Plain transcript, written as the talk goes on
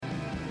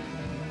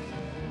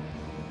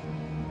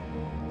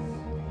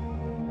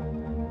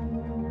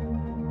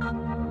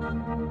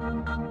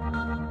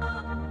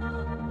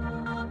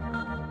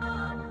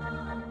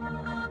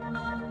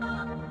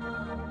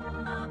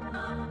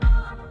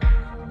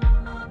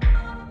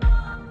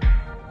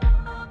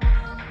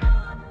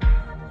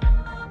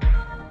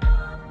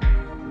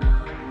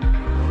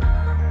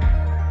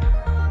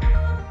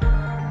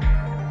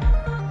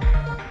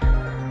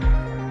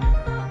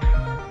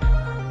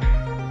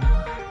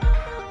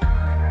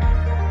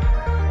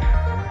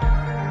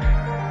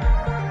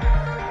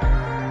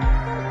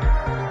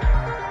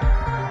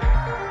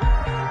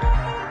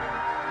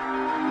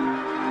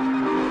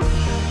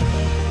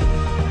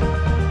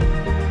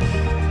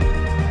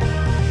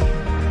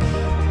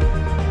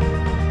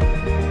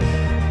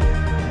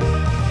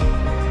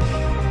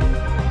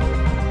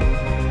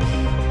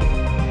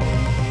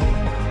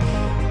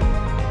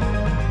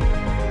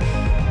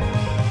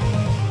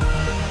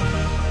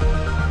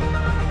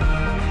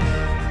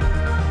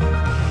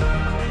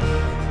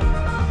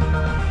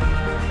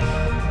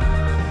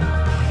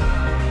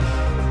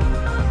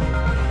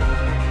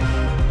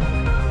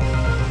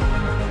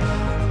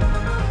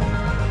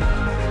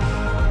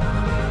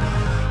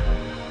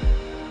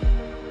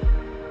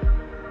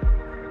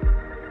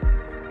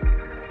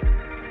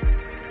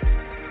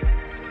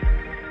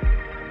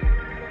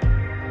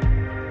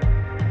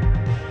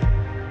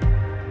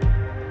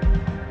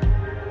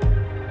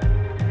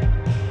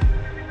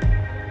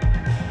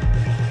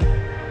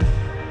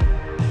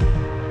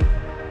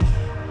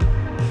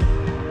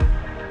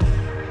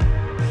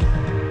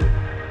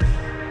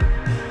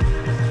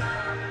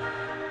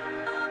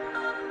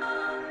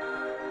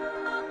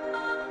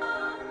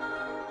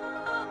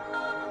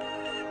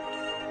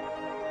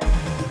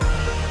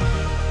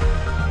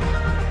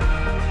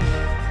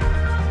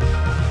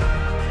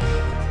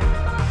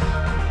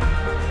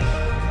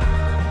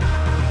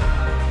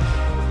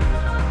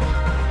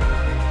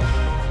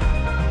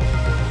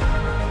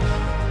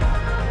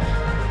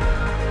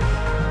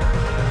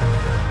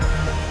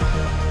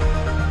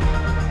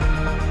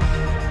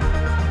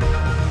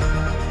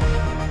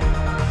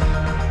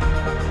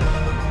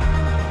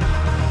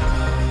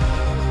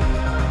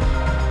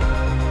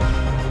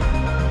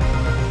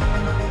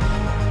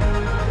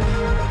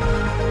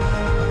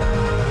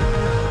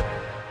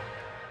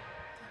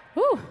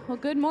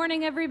Good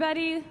morning,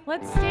 everybody.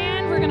 Let's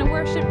stand. We're going to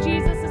worship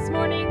Jesus this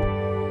morning.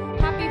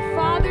 Happy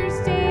Father's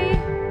Day.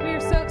 We are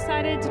so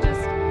excited to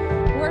just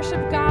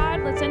worship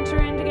God. Let's enter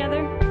in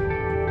together.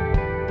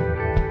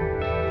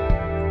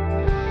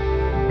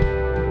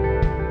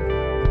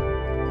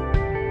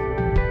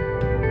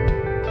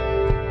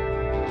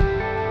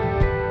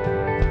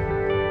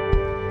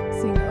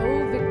 Sing,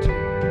 oh,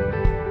 victory.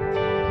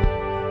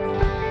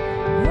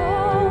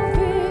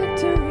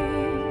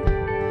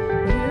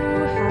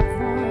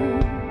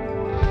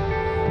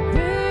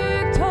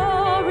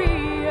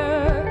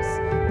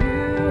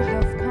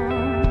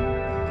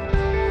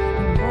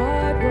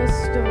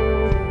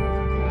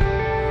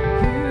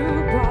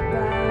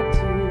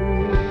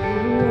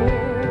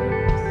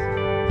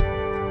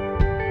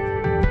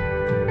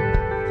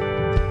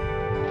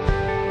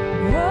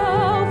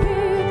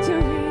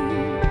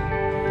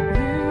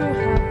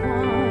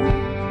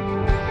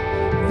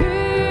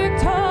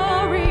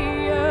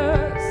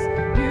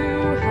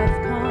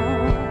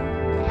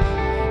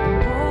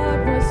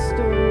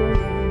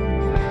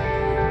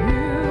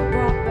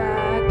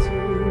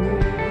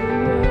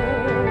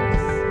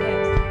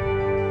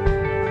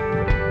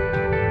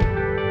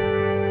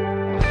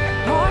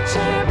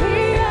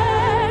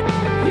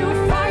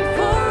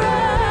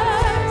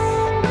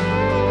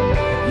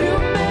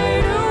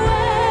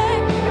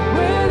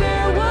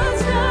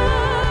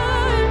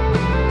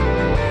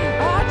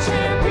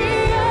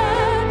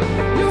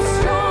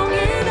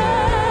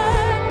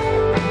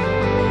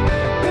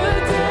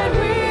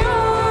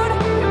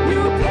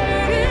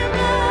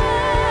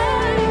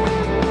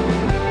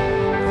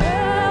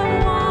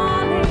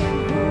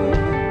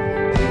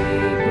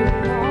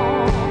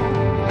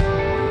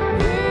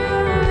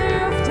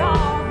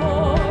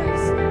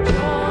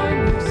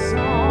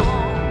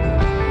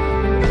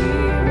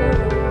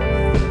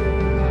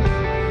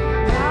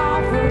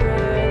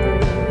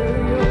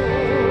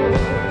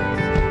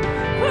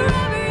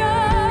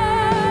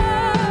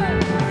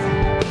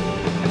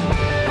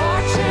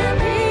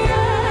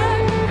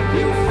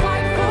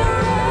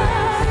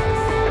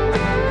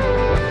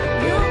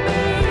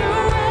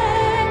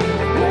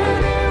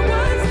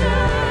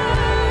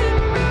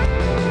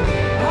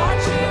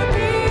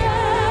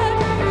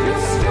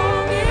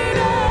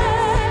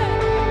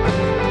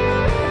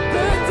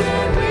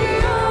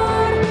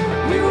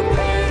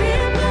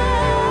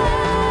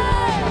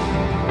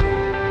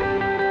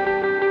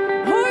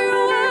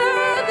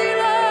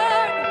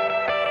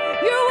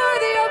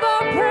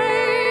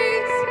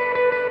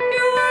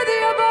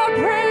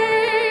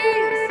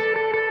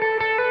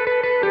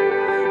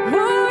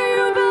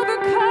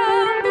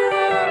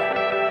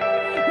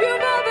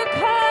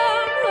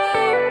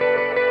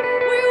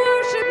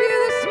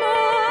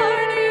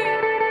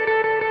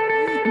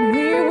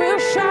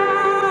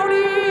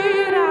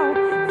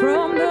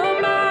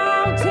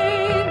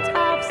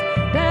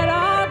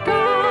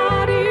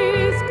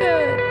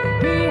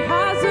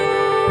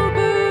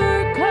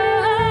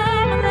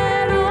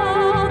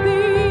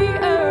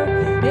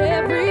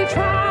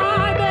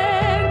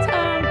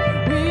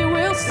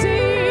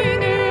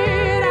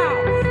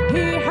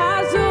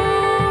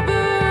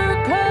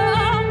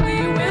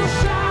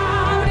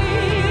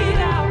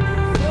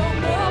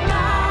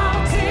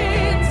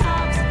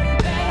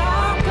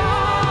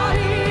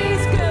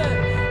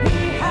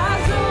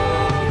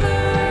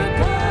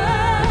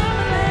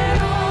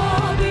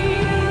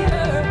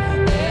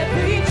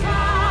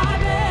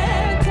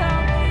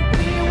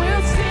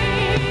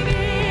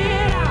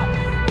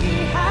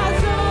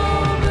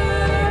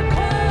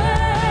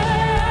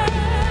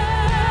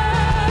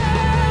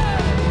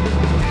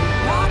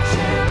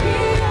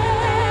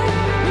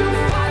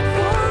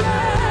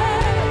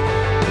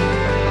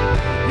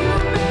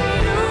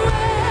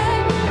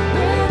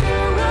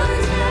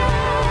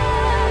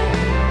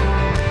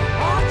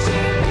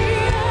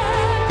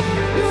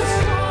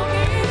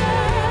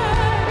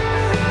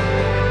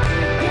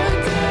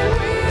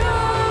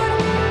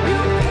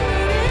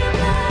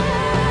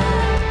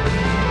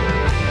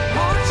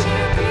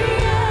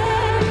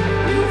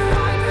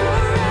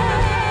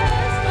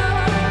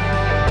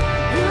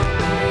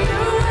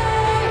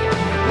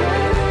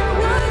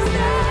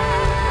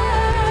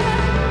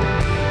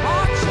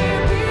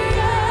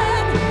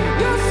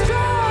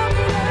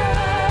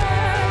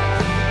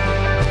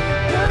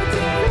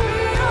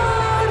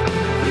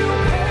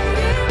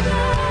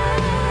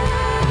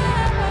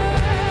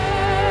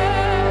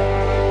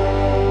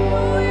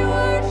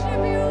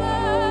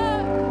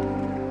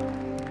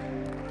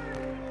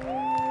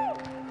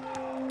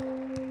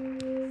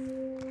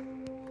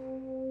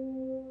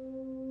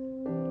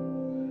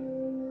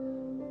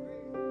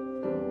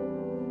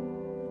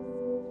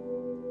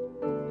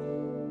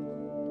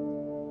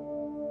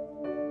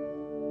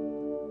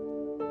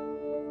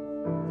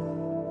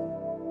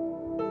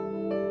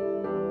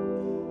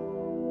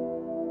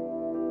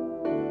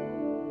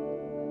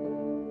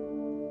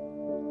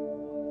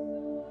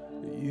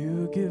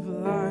 give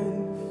life,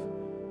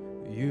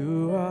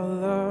 you are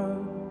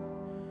love,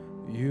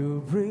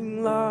 you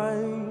bring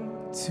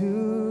light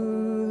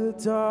to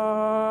the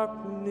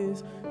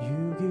darkness,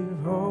 you give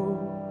hope,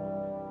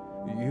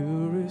 you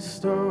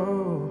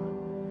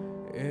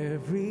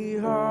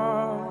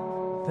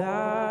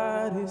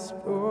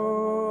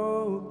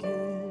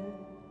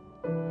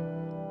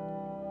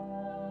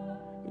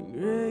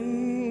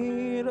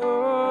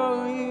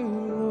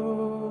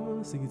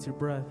sing it's your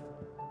breath.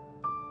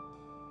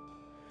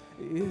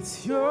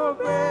 It's your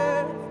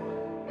breath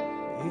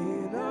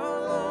in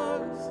our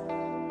lungs,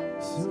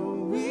 so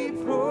we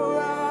pour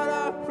out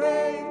our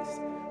praise,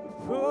 we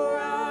pour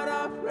out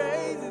our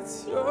praise.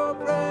 It's your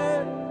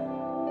breath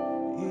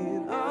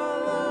in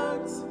our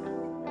lungs,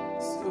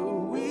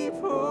 so we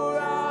pour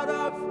out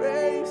our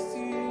praise to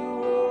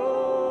you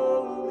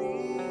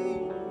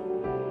only.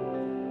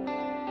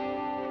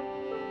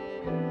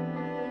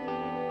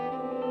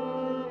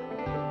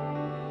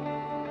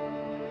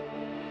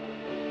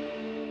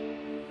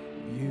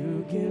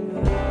 You give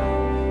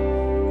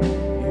love,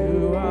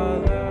 you are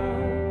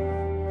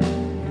love,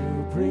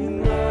 you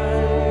bring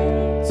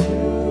light to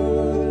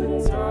the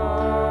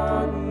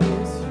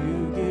darkness, you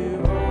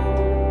give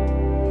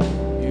hope,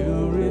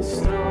 you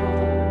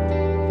restore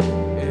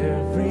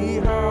every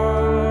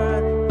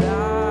heart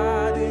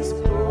that is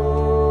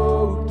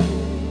broken.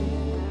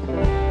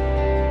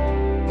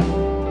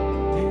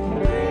 And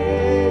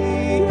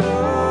great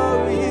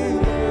are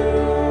you,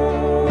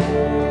 Lord.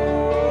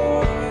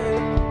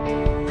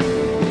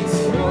 It's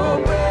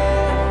your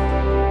breath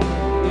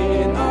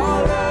in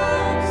our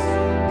lives,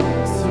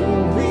 so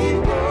we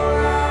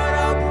pour out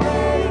our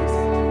praise,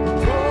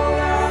 pour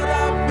out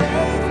our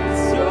praise.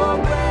 It's your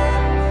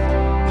breath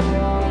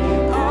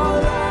in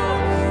our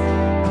lives,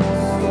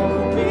 so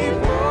we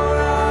pour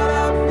out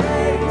our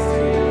praise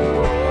to you.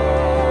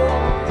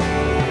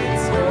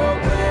 It's your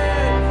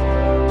breath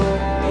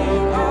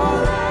in our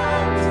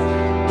lives,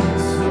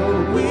 so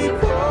we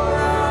pour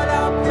out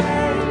our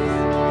praise,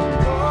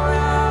 pour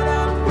out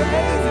our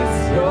praise.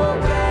 It's your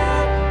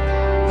breath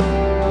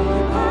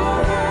in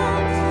our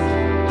lives,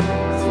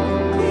 so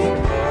we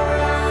pour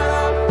out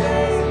our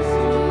praise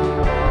to you.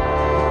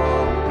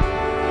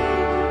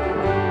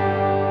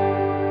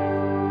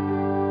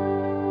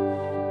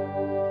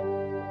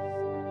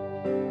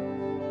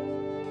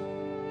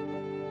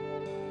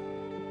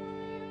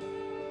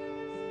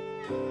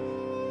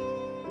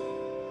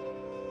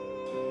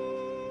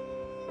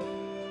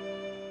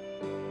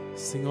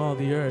 Sing all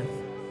the earth.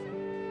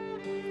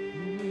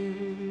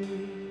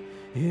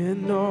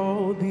 And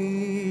all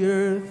the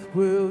earth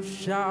will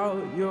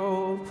shout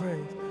your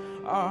praise.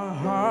 Our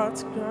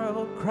hearts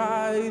will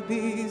cry,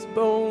 these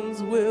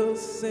bones will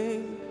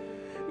sing.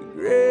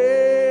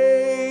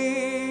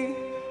 Great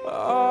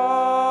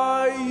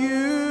are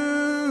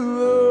you,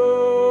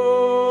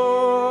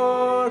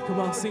 Lord. Come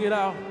on, sing it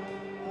out.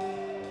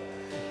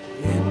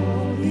 And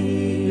all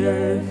the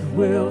earth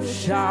will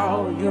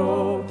shout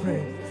your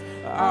praise.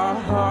 Our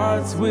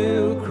hearts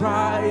will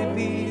cry,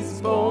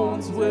 these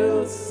bones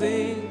will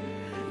sing.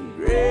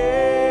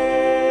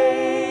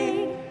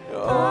 Great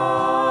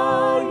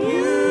are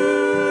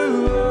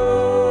you,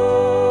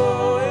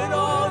 Lord. And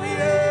all the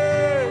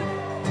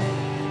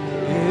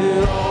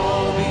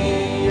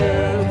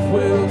earth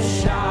will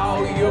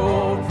shout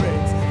your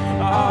praise.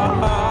 Our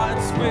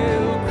hearts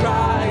will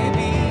cry,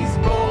 these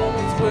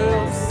bones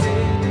will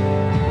sing.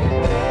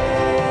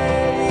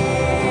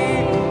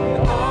 Great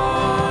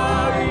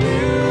are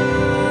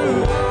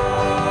you,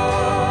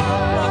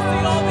 Lord.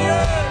 Sing all the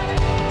earth.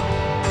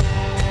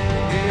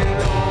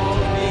 And all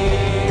the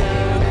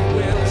earth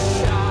will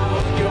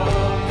shout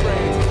your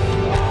praise.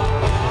 Our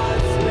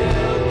hearts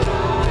will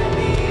cry,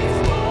 these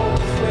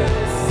bones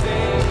will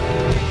sing.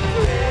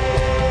 Great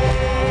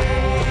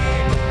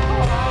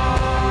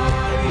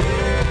are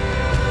you,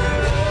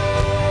 Lord.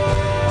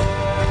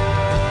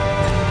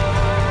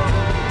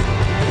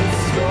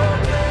 It's your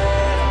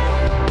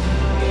breath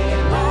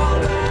in our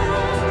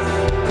lives,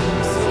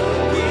 so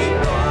we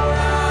pour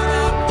out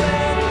our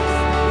praise,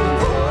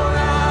 pour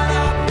out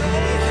our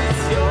praise.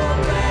 It's your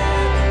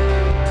breath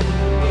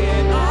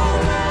in our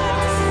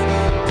lives,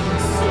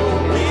 so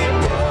we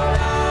pour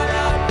out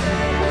our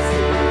praise. It's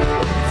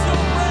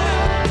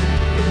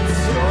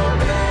your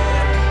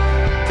breath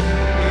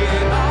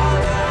in our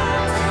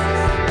lives,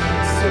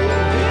 so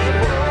we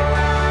pour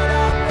out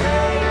our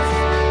praise.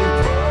 We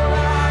pour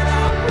out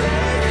our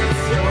praise.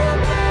 It's your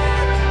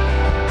breath,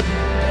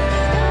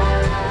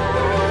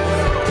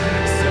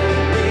 so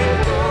we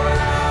pour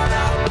out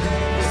our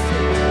praise to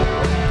you.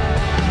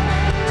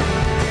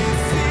 We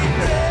sing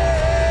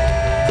great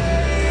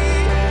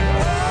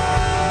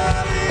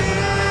are you,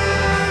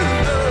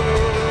 Lord.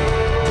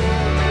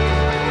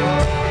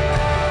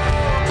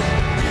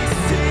 We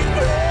sing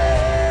great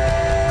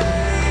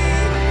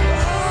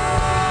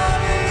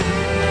are you, we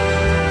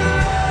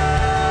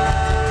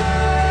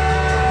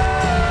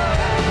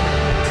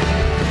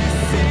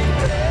sing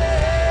great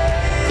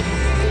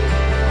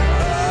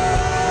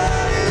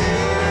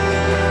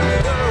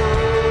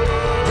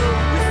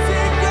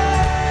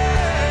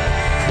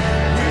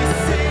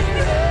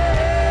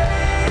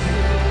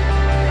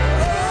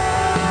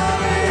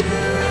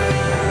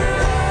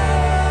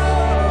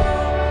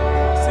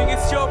Sing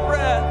it's your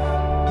breath.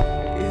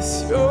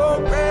 It's your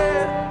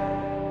breath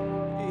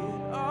in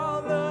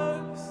our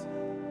lungs,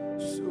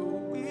 so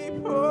we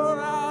pour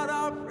out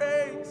our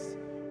praise.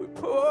 We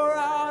pour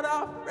out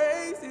our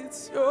praise.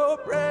 It's your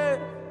breath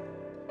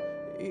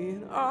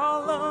in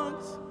our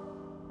lungs,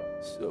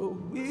 so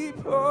we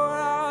pour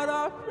out our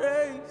our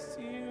praise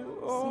to you.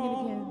 Sing it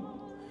again.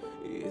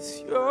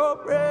 It's your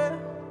breath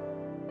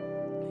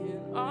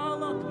in our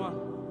lungs. Come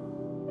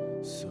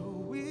on. So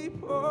we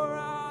pour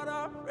out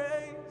our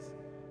praise,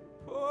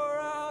 pour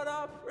out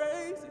our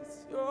praise. It's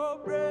your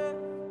breath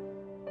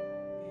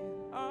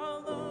in our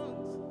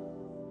lungs.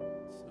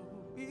 So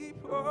we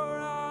pour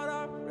out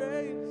our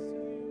praise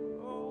to you.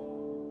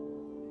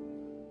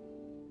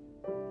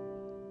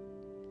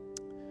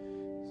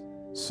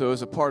 So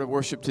as a part of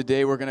worship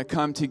today, we're going to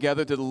come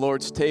together to the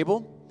Lord's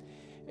table.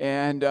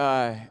 And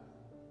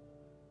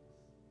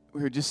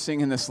we were just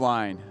singing this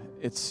line.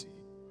 It's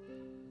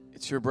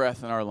your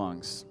breath in our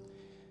lungs.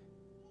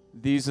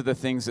 These are the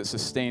things that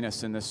sustain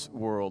us in this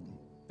world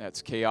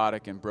that's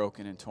chaotic and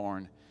broken and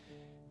torn.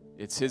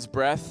 It's His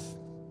breath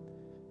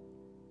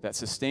that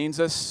sustains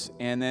us.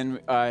 And then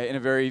in a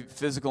very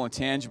physical and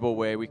tangible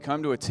way, we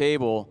come to a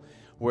table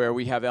where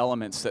we have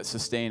elements that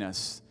sustain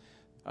us.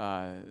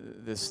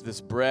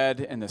 This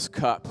bread and this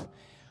cup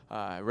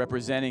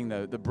representing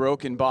the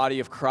broken body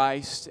of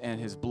Christ and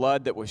His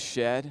blood that was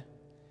shed.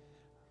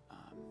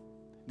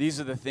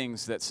 These are the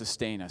things that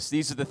sustain us.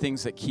 These are the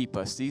things that keep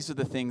us. These are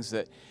the things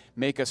that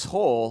make us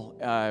whole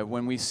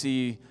when we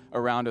see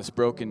around us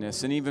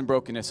brokenness and even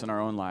brokenness in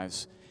our own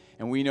lives.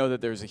 And we know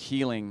that there's a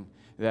healing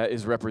that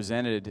is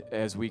represented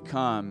as we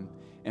come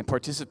and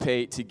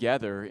participate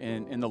together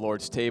in the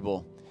Lord's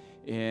table,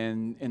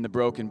 in the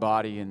broken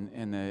body and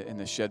in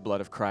the shed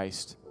blood of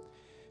Christ.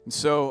 And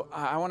so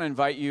I want to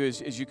invite you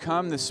as you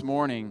come this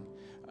morning,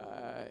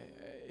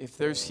 if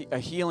there's a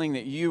healing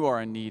that you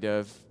are in need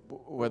of,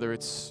 whether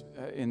it's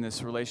in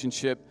this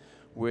relationship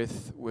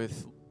with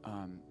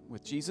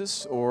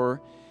Jesus,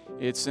 or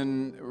it's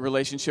in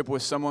relationship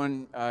with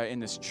someone in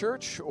this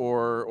church,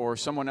 or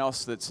someone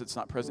else that's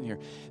not present here,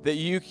 that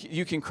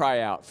you can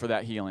cry out for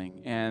that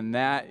healing, and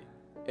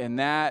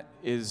that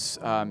is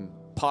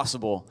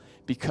possible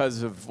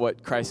because of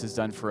what Christ has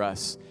done for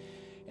us.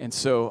 And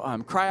so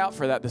cry out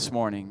for that this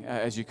morning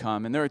as you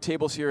come. And there are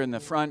tables here in the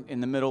front,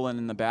 in the middle, and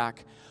in the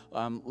back.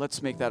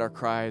 Let's make that our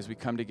cry as we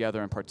come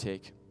together and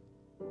partake.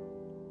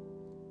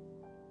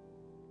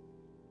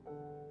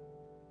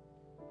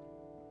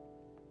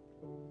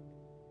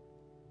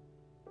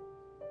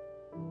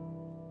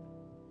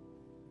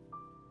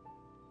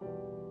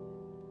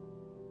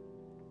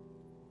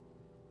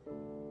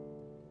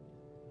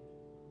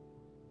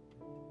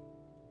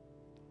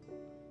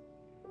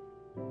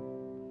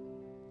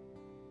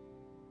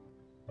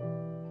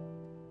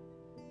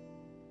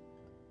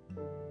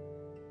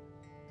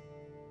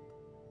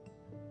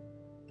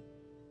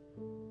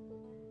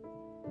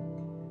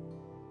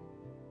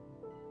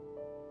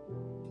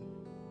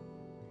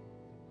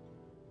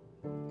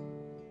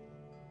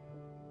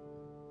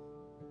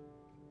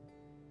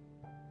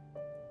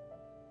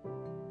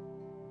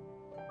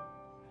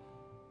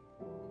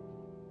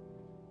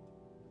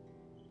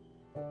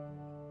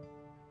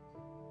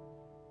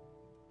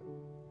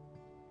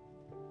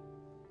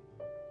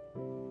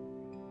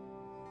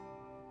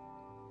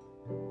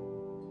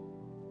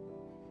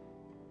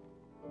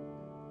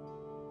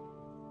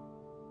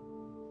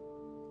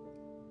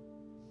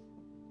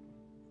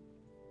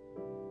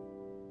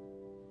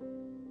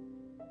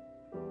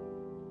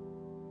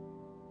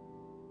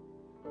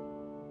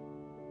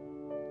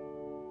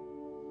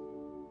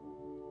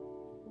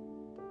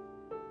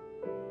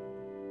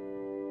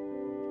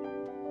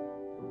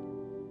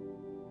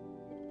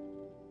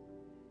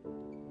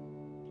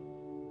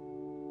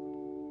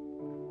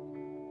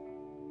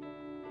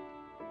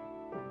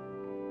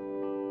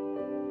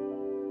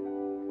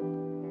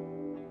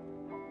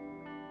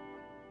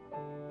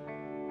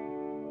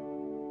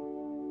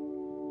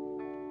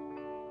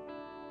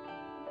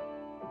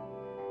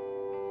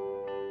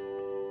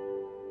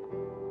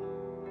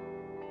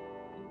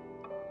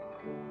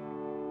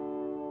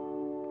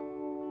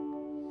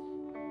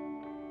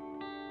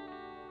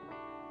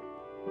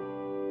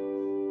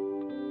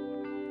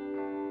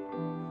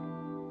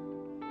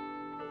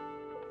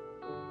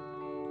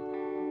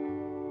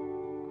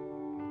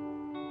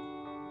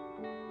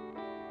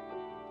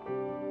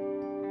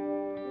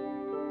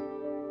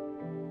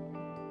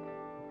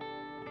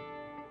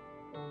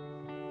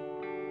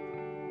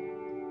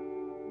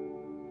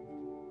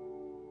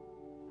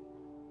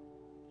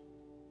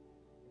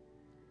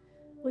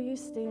 Will you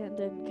stand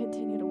and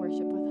continue to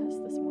worship with us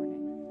this morning?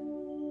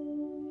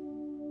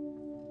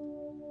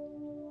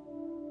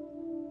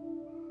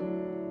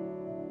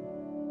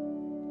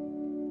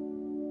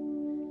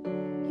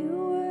 You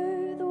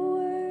were the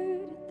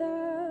Word at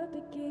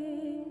the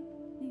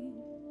beginning,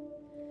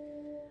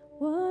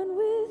 one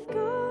with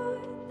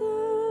God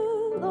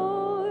the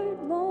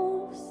Lord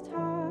Most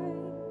High.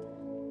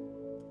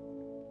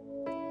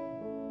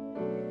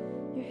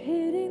 Your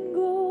hidden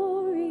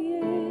glory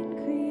in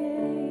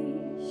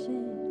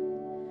creation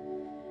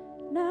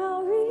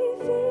now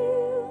revealed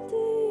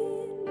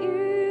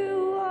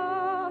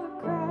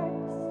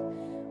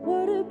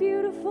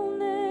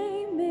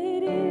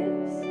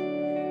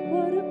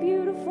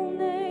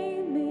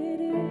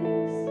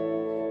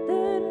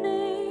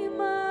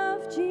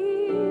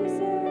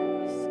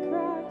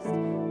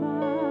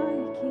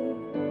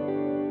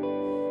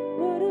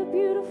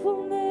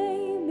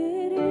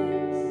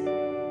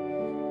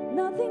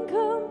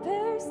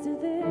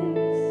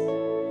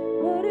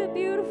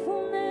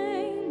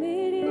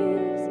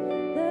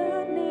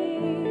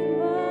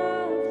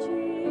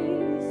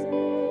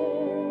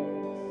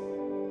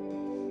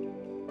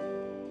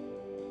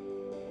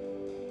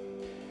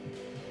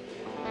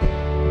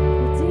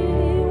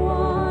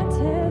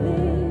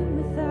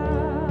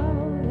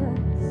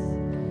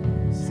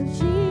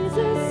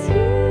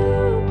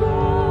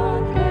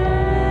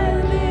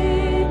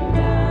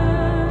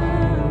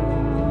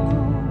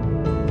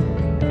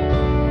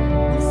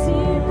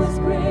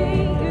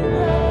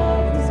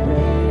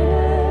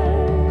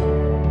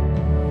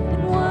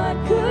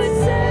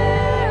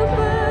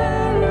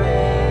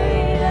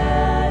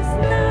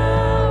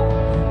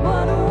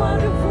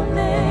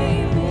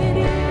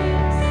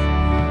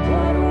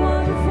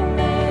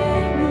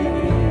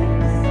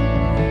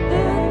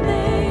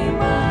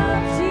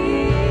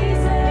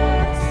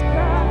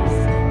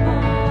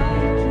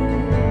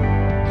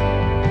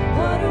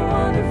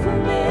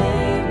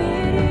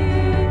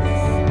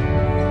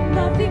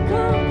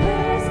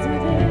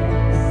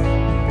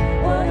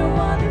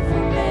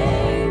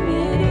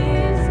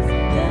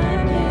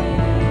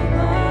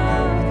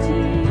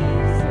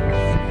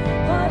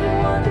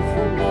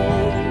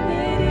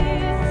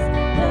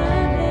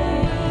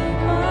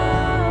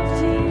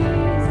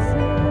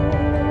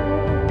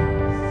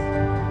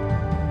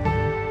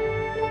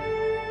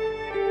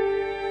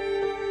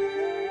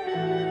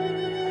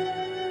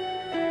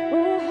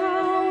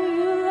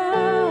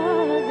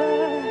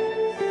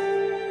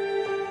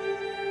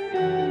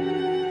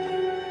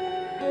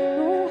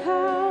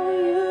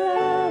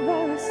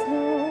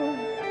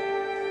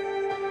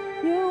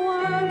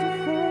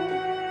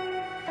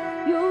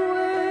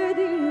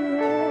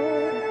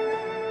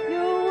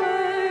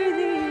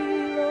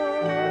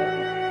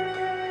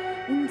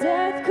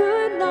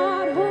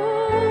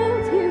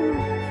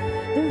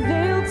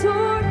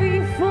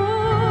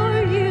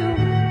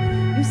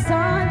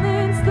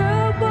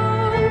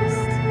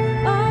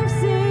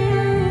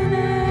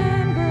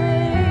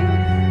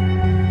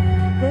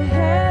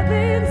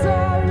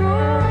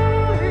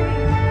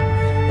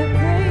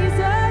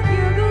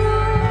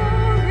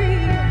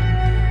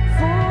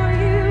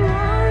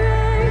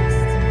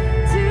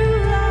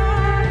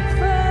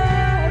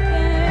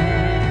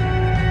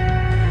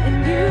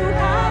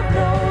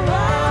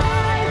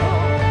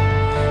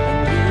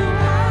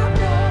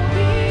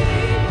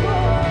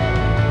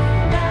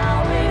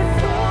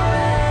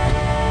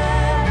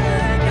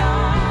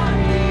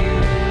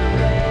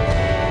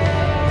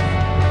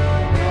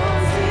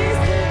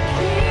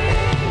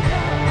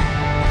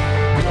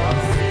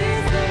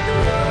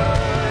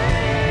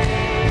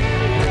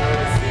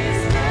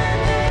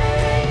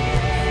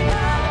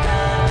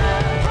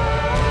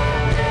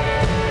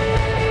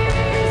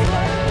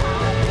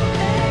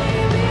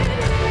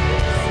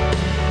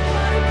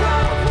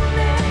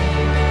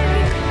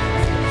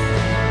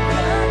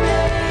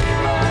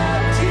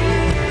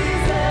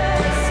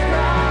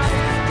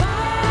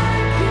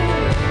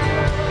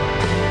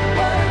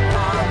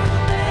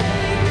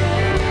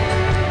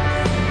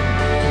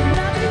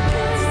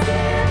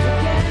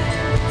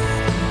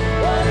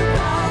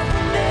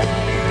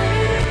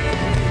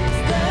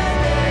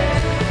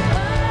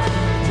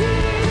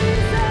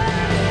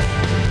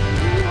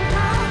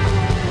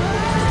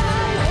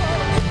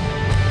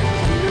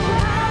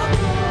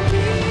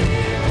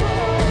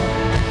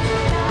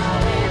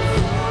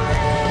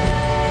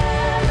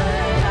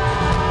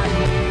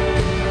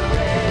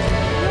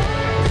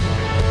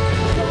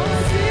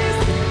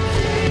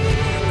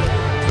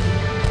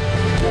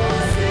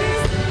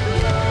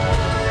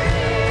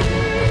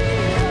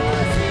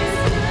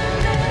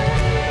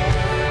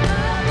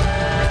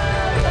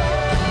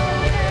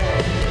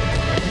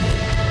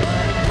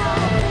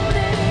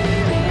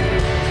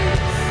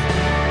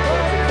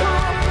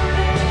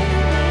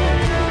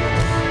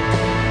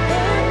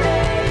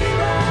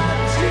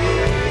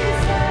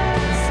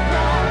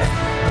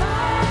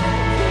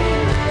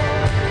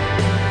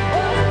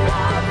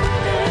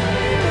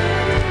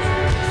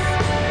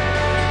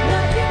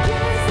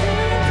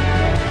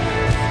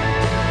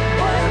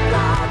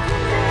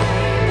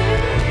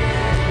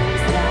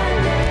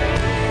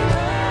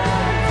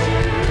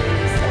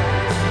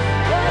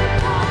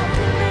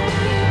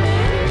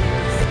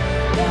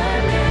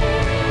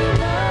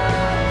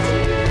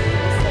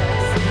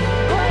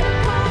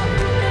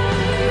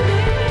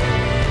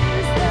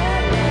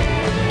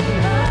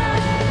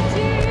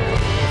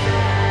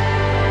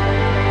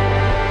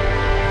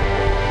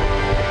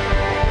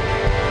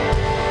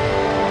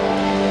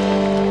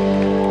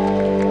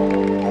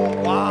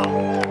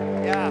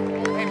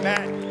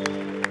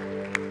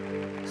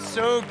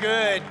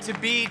to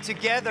be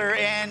together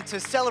and to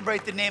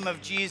celebrate the name of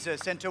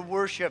Jesus and to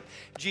worship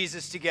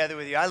Jesus together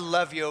with you. I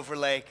love you,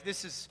 Overlake.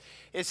 It's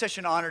such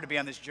an honor to be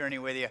on this journey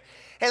with you.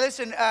 Hey,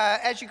 listen,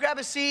 as you grab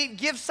a seat,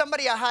 give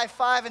somebody a high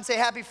five and say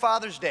Happy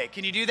Father's Day.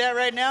 Can you do that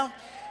right now?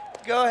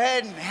 Go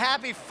ahead and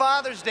Happy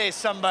Father's Day,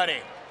 somebody.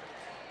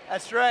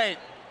 That's right.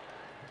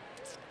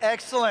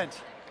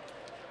 Excellent.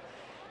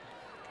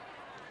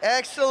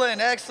 Excellent,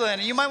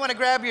 excellent. You might want to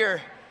grab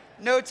your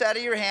notes out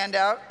of your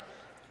handout.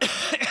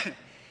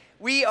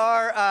 We're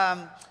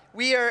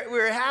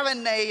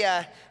having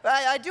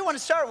I do want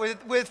to start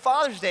with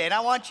Father's Day, and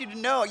I want you to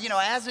know,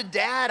 as a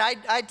dad,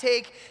 I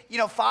take,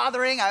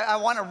 fathering, I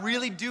want to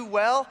really do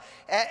well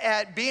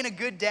at being a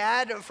good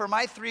dad for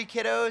my 3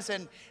 kiddos,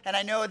 and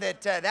I know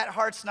that that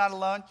heart's not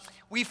alone.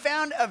 We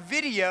found a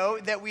video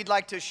that we'd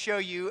like to show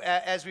you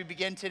as we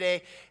begin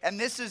today, and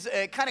this is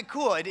kind of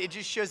cool. It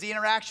just shows the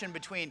interaction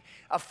between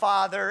a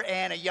father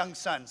and a young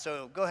son,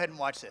 so go ahead and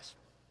watch this.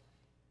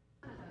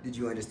 Did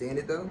you understand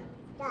it though?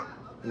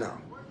 No.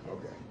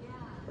 Okay.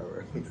 All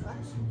right.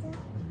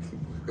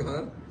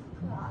 Huh?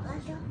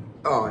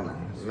 Oh no,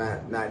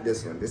 not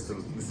this one. This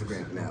is the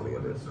grand finale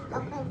of this.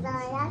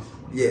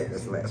 Yeah,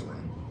 that's the last one.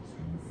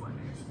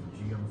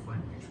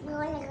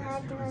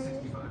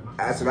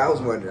 That's what I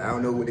was wondering. I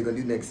don't know what they're gonna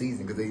do next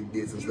season because they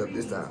did some stuff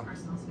this time.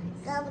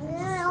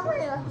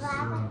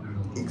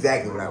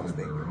 Exactly what I was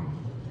thinking.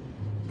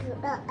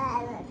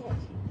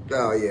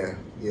 Oh yeah.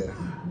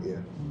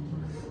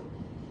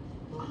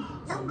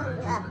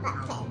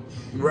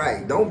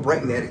 Right, don't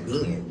bring that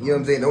again. You know what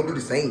I'm saying? Don't do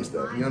the same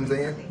stuff. You know what I'm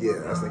saying?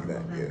 Yeah, I was thinking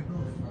that. Yeah.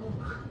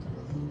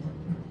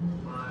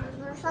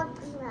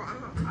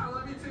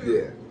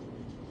 Yeah.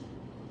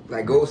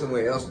 Like go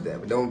somewhere else with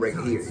that, but don't bring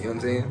it here. You know what I'm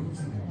saying?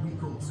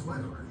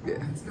 Yeah.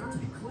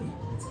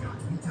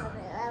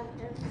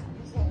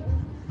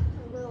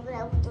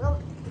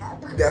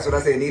 That's what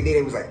I said. And then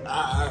it was like,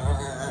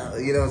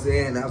 you know what I'm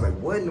saying? And I was like,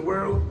 what in the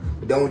world?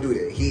 But don't do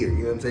that here. You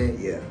know what I'm saying?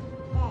 Yeah.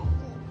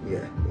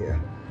 Yeah.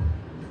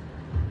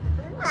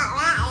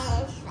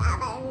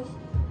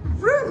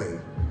 Really?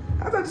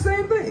 I thought the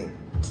same thing.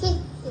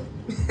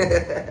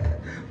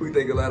 We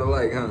think a lot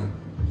alike, huh?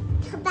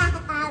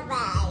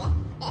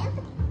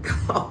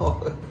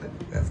 Oh,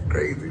 that's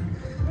crazy.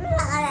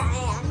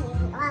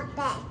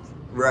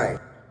 Right.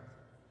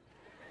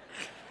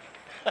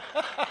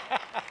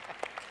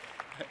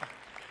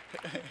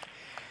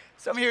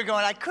 Some of you are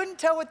going, I couldn't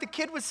tell what the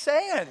kid was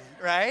saying,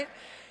 right?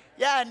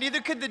 Yeah, neither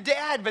could the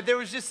dad, but there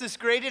was just this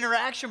great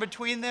interaction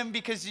between them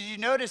because you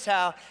notice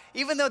how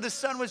even though the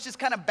son was just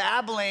kind of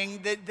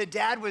babbling, the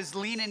dad was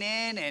leaning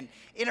in and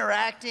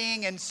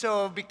interacting. And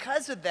so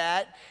because of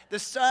that, the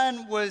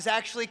son was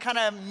actually kind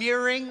of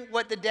mirroring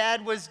what the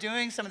dad was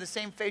doing, some of the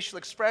same facial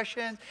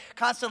expressions,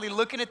 constantly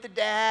looking at the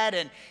dad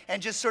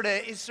and just sort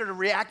of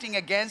reacting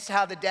against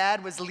how the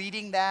dad was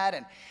leading that.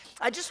 And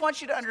I just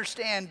want you to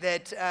understand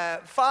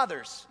that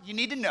fathers, you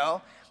need to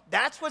know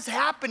that's what's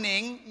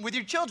happening with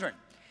your children.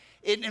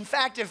 In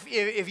fact,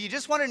 if you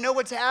just want to know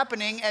what's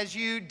happening as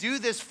you do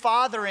this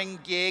fathering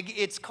gig,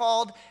 it's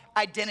called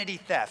identity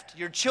theft.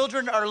 Your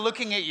children are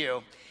looking at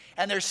you,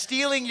 and they're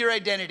stealing your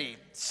identity.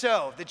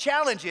 So the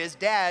challenge is,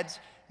 dads,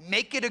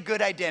 make it a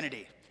good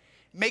identity.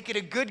 Make it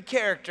a good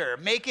character.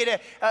 Make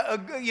it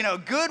a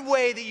good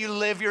way that you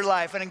live your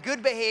life and a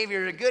good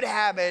behavior and good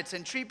habits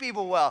and treat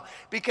people well.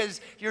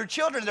 Because your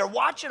children, they're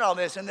watching all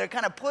this and they're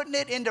kind of putting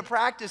it into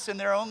practice in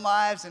their own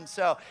lives. And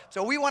so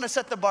we want to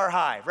set the bar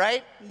high,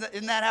 right?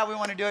 Isn't that how we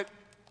want to do it?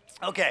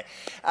 Okay.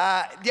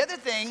 The other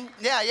thing,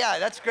 yeah,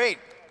 that's great.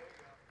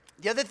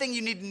 The other thing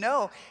you need to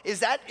know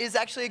is that is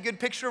actually a good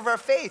picture of our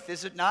faith,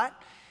 is it not?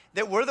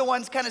 That we're the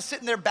ones kind of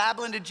sitting there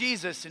babbling to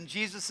Jesus, and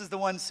Jesus is the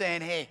one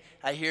saying, hey,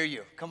 I hear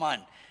you. Come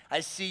on. I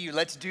see you.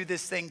 Let's do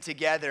this thing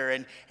together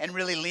and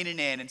really leaning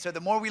in. And so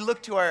the more we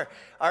look to our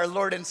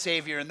Lord and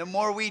Savior and the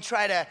more we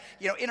try to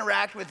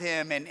interact with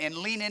him and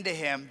lean into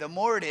him, the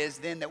more it is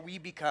then that we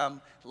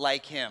become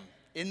like him.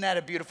 Isn't that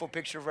a beautiful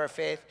picture of our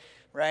faith?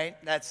 Right?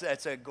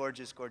 That's a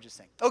gorgeous, gorgeous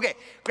thing. Okay,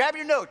 grab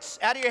your notes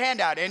out of your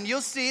handout, and you'll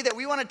see that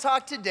we want to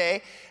talk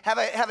today, have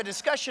a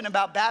discussion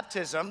about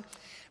baptism.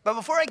 But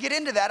before I get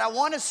into that, I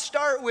want to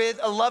start with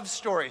a love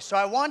story. So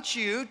I want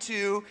you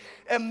to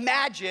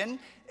imagine,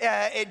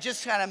 it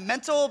just kind of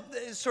mental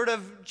sort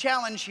of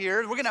challenge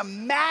here. We're going to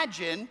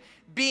imagine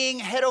being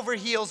head over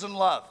heels in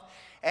love.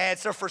 And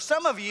so for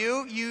some of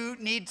you, you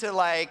need to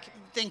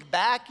think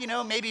back,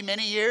 maybe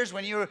many years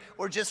when you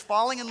were just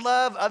falling in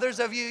love. Others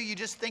of you, you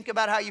just think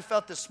about how you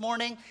felt this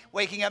morning,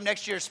 waking up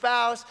next to your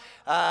spouse.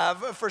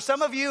 For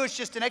some of you, it's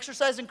just an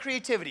exercise in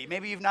creativity.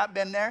 Maybe you've not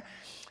been there.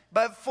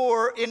 But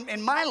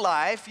in my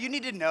life, you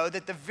need to know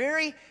that the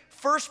very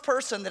first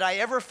person that I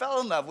ever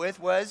fell in love with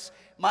was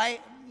my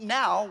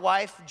now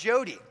wife,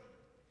 Jody.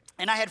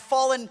 And I had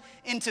fallen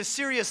into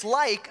serious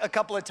like a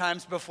couple of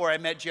times before I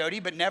met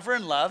Jody, but never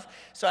in love.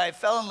 So I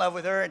fell in love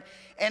with her.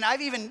 And I've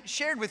even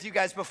shared with you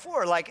guys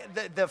before,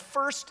 the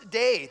first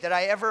day that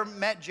I ever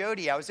met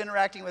Jody, I was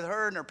interacting with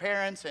her and her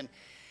parents.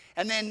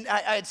 And then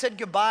I had said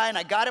goodbye, and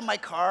I got in my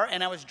car,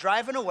 and I was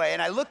driving away.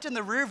 And I looked in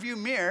the rearview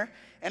mirror,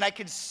 and I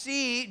could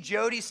see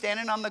Jody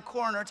standing on the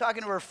corner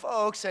talking to her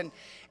folks, and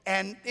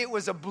it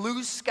was a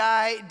blue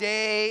sky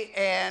day,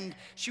 and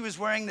she was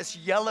wearing this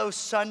yellow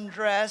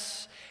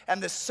sundress,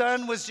 and the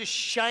sun was just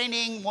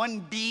shining one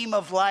beam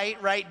of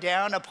light right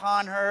down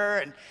upon her,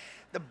 and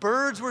the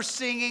birds were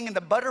singing, and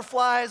the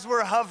butterflies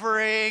were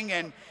hovering,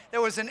 and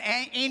there was an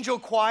angel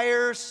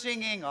choir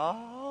singing,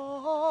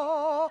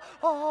 oh,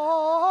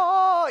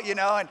 oh, you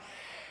know,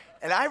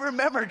 and I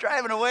remember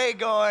driving away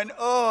going,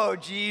 oh,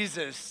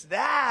 Jesus,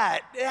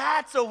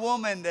 that's a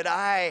woman that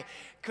I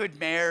could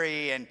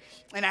marry. And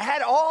I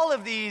had all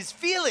of these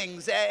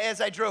feelings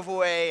as I drove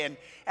away,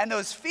 and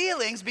those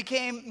feelings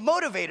became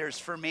motivators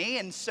for me.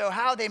 And so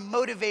how they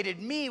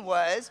motivated me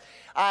was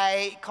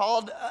I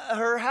called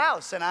her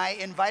house and I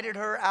invited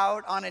her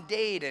out on a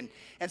date.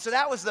 And so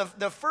that was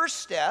the first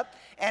step,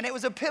 and it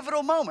was a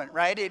pivotal moment,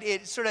 right?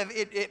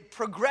 It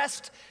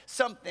progressed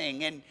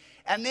something.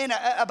 And then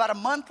about a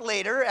month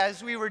later,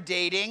 as we were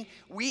dating,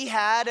 we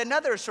had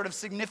another sort of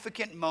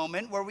significant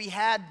moment where we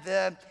had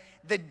the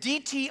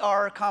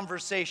DTR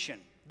conversation,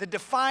 the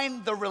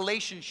define the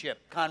relationship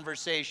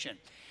conversation,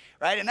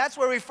 right? And that's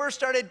where we first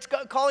started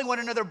calling one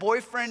another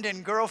boyfriend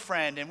and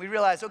girlfriend, and we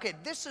realized, okay,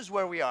 this is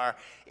where we are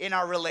in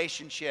our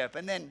relationship.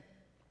 And then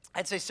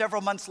I'd say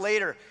several months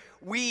later,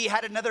 we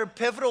had another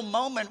pivotal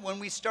moment when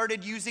we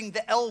started using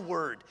the L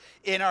word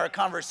in our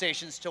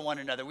conversations to one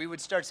another. We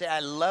would start saying, I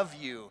love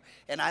you,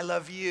 and I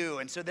love you.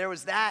 And so there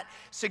was that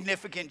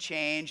significant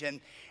change. And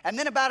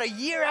then about a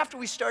year after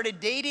we started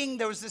dating,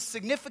 there was this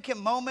significant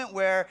moment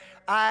where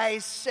I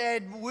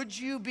said, would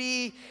you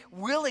be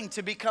willing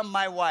to become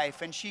my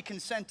wife? And she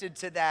consented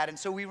to that. And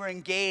so we were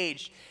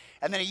engaged.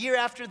 And then a year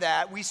after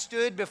that, we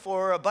stood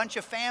before a bunch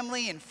of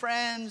family and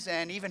friends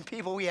and even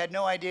people we had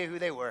no idea who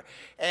they were,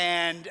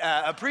 and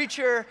a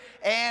preacher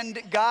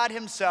and God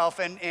himself,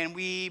 and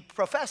we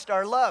professed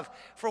our love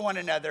for one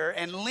another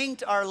and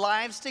linked our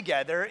lives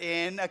together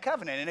in a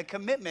covenant, in a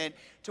commitment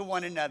to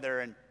one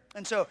another.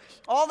 And so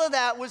all of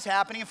that was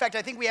happening. In fact,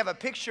 I think we have a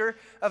picture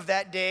of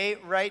that day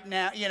right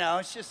now. You know,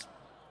 it's just,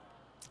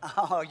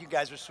 oh, you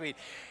guys are sweet.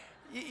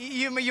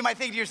 You might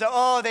think to yourself,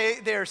 oh,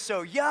 they're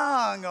so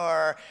young,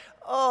 or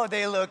oh,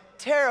 they look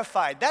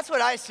terrified. That's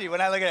what I see when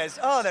I look at it.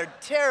 Oh, they're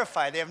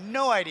terrified. They have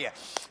no idea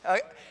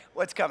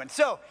what's coming.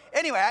 So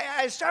anyway,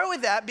 I start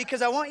with that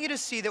because I want you to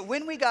see that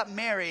when we got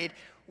married,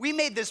 we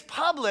made this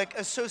public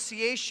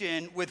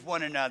association with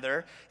one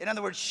another. In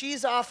other words,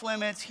 she's off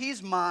limits,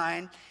 he's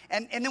mine.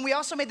 And then we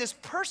also made this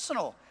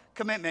personal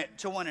commitment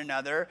to one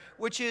another,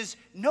 which is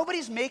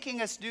nobody's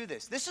making us do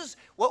this. This is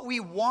what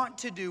we want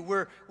to do.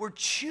 We're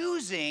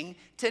choosing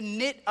to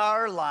knit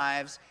our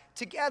lives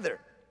together.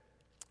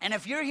 And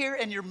if you're here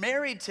and you're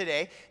married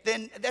today,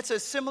 then that's a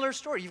similar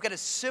story. You've got a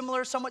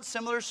somewhat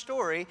similar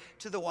story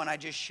to the one I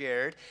just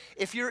shared.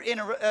 If you're in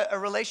a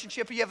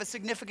relationship or you have a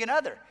significant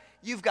other,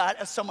 you've got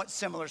a somewhat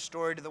similar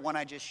story to the one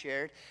I just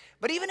shared.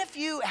 But even if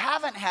you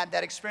haven't had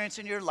that experience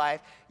in your life,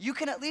 you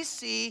can at least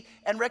see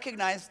and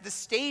recognize the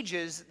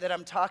stages that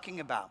I'm talking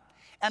about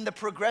and the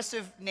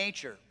progressive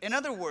nature. In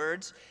other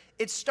words,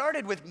 it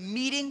started with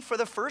meeting for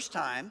the first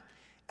time,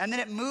 and then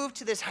it moved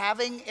to this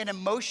having an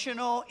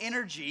emotional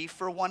energy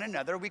for one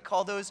another. We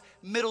call those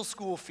middle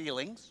school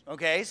feelings,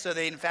 okay? So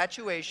the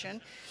infatuation.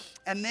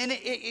 And then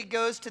it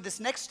goes to this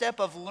next step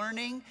of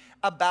learning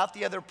about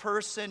the other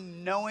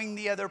person, knowing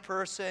the other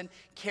person,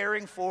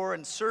 caring for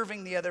and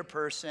serving the other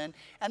person,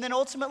 and then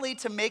ultimately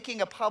to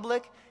making a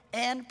public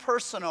and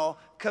personal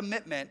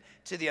commitment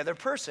to the other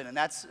person. And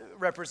that's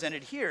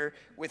represented here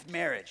with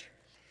marriage.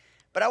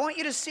 But I want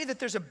you to see that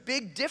there's a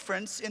big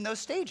difference in those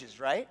stages,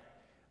 right?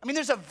 I mean,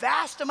 there's a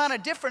vast amount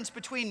of difference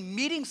between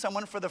meeting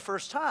someone for the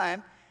first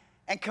time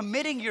and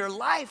committing your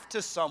life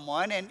to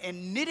someone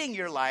and knitting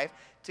your life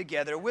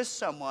together with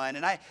someone.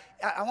 And I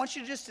want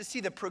you just to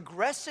see the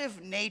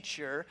progressive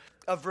nature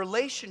of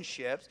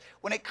relationships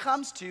when it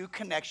comes to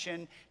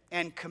connection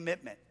and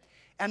commitment.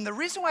 And the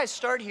reason why I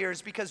start here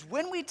is because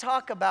when we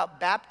talk about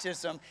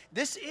baptism,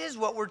 this is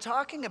what we're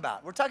talking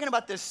about. We're talking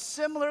about this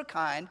similar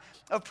kind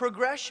of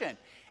progression.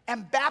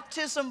 And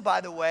baptism,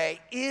 by the way,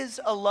 is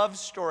a love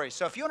story.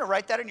 So if you want to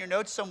write that in your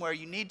notes somewhere,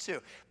 you need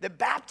to. The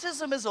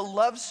baptism is a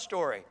love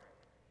story.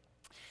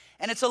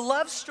 And it's a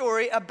love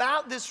story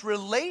about this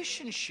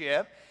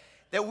relationship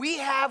that we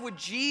have with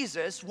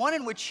Jesus, one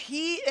in which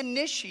he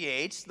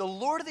initiates, the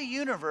Lord of the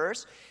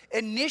universe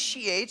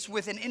initiates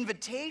with an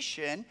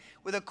invitation,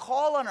 with a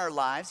call on our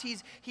lives.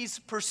 He's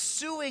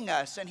pursuing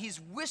us and he's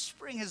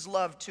whispering his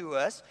love to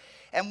us.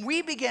 And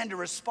we begin to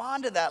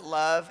respond to that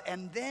love,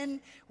 and then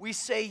we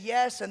say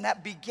yes, and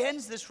that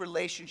begins this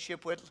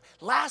relationship which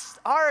lasts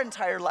our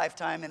entire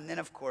lifetime, and then,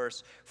 of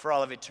course, for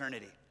all of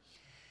eternity.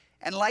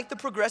 And like the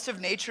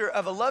progressive nature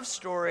of a love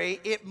story,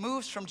 it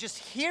moves from just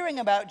hearing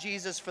about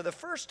Jesus for the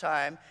first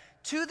time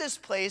to this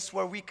place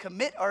where we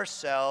commit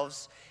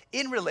ourselves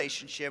in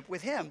relationship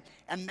with him.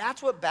 And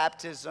that's what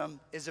baptism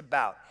is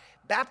about.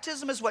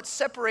 Baptism is what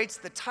separates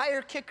the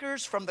tire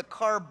kickers from the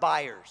car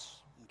buyers,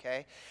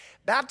 okay?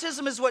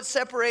 Baptism is what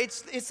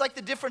separates, it's like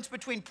the difference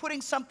between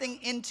putting something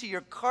into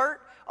your cart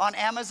on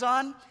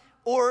Amazon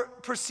or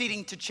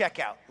proceeding to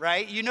checkout,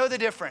 right? You know the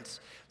difference.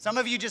 Some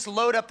of you just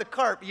load up the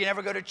cart, but you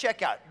never go to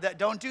checkout.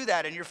 Don't do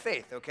that in your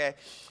faith, okay?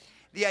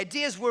 The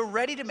idea is we're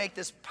ready to make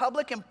this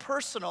public and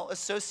personal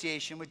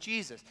association with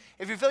Jesus.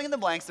 If you're filling in the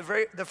blanks,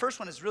 the first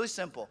one is really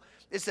simple.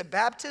 It's that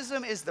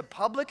baptism is the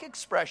public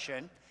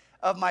expression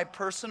of my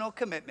personal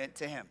commitment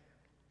to him.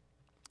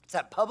 It's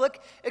that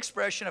public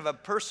expression of a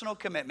personal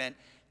commitment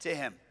to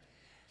him.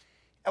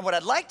 And what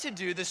I'd like to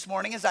do this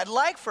morning is I'd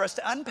like for us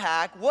to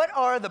unpack what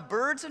are the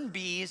birds and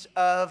bees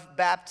of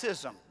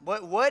baptism.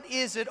 What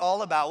is it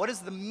all about? What is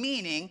the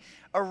meaning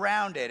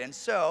around it? And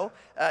so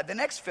the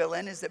next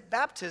fill-in is that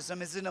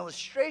baptism is an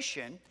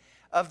illustration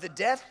of the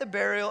death, the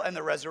burial, and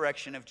the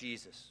resurrection of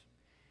Jesus.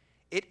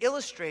 It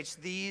illustrates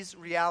these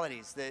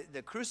realities,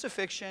 the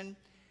crucifixion,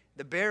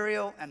 the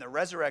burial, and the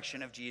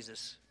resurrection of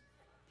Jesus.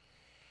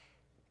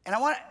 And I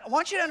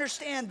want you to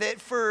understand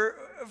that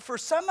for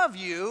some of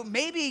you,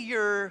 maybe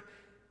you're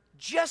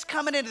just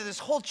coming into this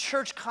whole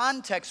church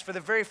context for the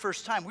very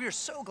first time. We are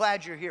so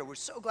glad you're here. We're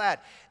so glad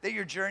that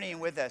you're journeying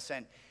with us.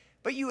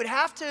 But you would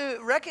have to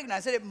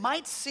recognize that it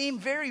might seem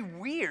very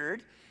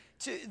weird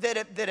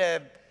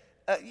that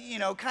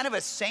kind of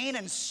a sane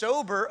and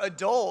sober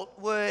adult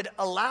would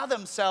allow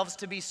themselves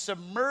to be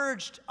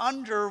submerged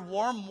under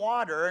warm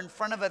water in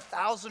front of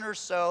 1,000 or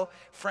so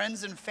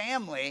friends and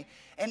family.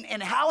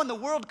 And how in the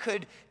world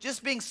could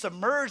just being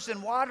submerged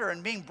in water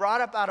and being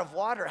brought up out of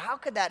water, how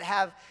could that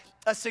have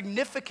a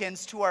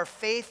significance to our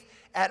faith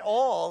at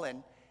all?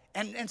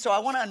 And so I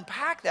want to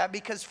unpack that,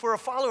 because for a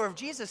follower of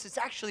Jesus, it's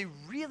actually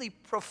really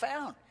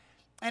profound.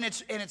 And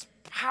it's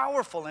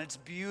powerful and it's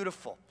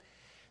beautiful.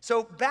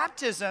 So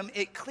baptism,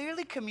 it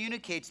clearly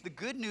communicates the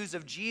good news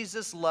of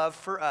Jesus' love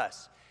for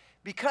us,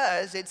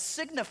 because it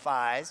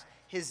signifies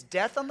his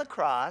death on the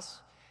cross,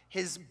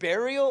 his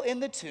burial in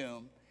the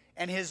tomb,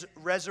 and his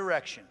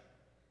resurrection.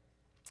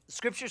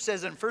 Scripture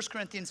says in 1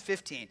 Corinthians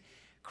 15,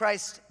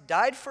 Christ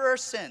died for our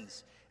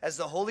sins, as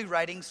the Holy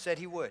Writings said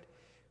he would.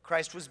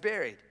 Christ was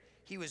buried.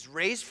 He was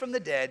raised from the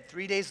dead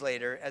 3 days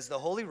later, as the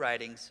Holy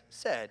Writings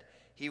said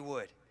he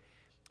would.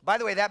 By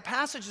the way, that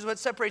passage is what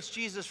separates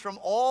Jesus from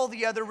all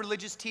the other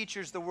religious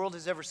teachers the world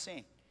has ever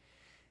seen.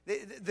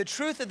 The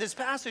truth of this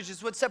passage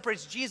is what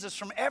separates Jesus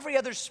from every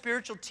other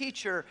spiritual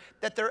teacher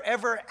that there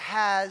ever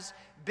has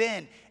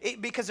been,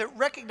 because it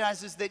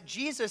recognizes that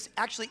Jesus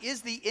actually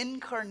is the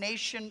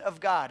incarnation of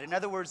God. In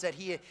other words, that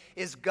he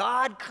is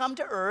God come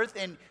to earth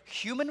in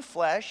human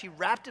flesh. He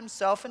wrapped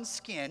himself in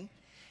skin,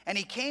 and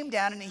he came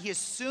down and he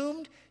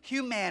assumed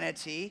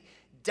humanity,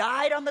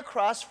 died on the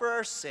cross for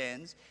our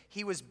sins.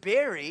 He was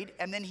buried,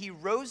 and then he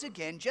rose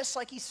again, just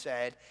like he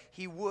said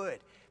he would.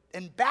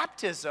 And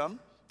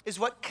baptism is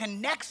what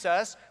connects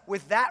us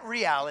with that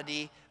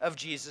reality of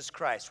Jesus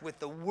Christ, with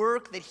the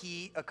work that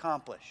he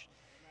accomplished.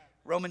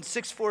 Romans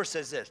 6:4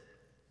 says this: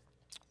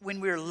 when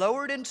we're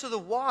lowered into the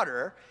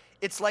water,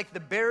 it's like the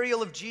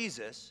burial of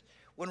Jesus.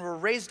 When we're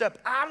raised up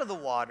out of the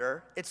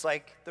water, it's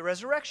like the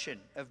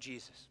resurrection of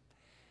Jesus.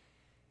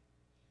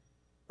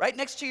 Right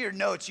next to your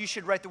notes, you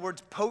should write the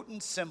words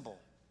potent symbol.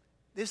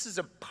 This is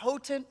a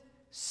potent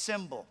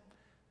symbol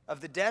of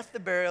the death, the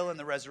burial, and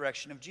the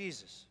resurrection of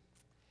Jesus.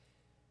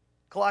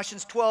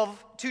 Colossians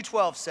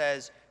 2:12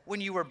 says, when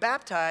you were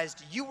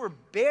baptized, you were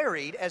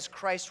buried as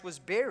Christ was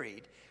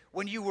buried.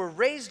 When you were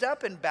raised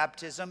up in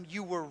baptism,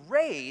 you were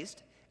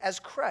raised as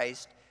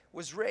Christ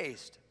was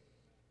raised.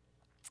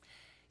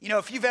 You know,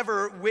 if you've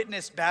ever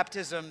witnessed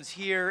baptisms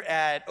here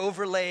at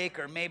Overlake,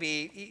 or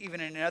maybe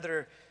even in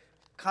another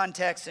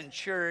context in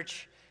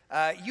church,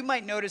 you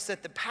might notice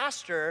that the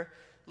pastor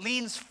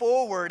leans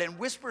forward and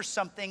whispers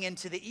something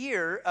into the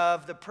ear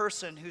of the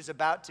person who's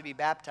about to be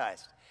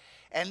baptized.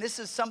 And this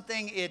is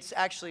something, it's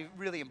actually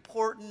really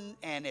important,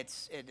 and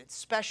it's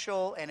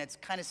special, and it's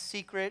kind of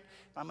secret.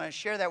 I'm going to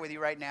share that with you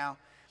right now.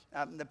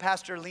 The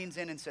pastor leans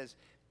in and says,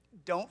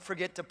 don't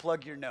forget to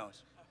plug your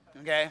nose,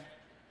 okay?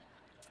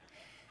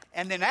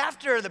 And then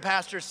after the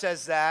pastor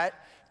says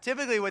that,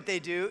 typically what they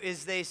do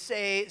is they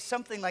say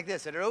something like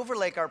this. At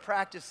Overlake, our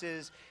practice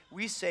is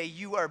we say,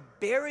 you are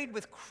buried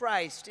with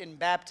Christ in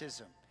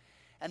baptism.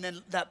 And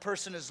then that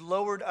person is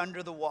lowered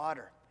under the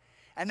water.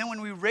 And then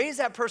when we raise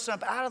that person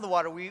up out of the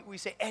water, we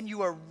say, and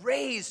you are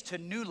raised to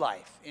new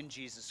life in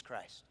Jesus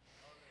Christ.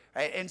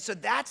 Right? And so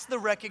that's the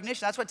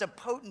recognition. That's why it's a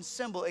potent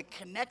symbol. It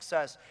connects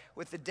us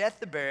with the death,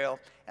 the burial,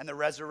 and the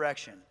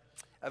resurrection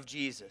of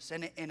Jesus.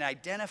 And it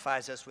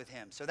identifies us with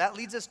him. So that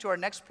leads us to our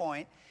next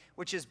point,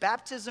 which is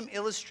baptism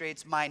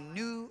illustrates my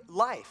new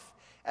life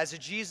as a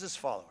Jesus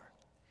follower.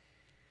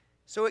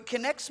 So it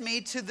connects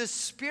me to the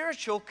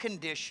spiritual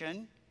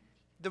condition,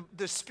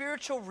 the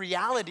spiritual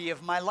reality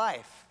of my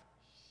life.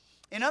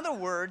 In other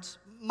words,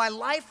 my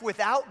life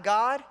without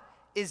God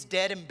is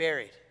dead and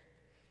buried.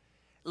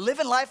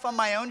 Living life on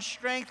my own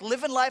strength,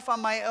 living life on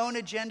my own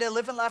agenda,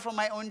 living life on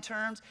my own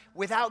terms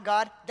without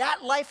God,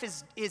 that life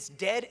is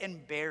dead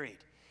and buried.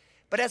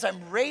 But as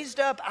I'm raised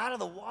up out of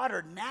the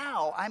water,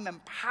 now I'm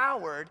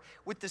empowered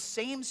with the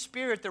same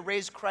spirit that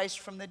raised Christ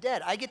from the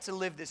dead. I get to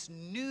live this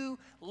new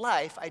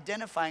life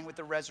identifying with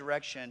the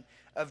resurrection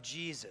of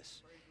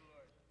Jesus.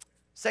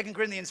 2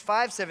 Corinthians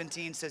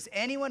 5:17 says,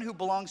 anyone who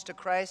belongs to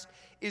Christ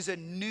is a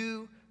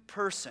new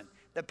person.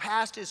 The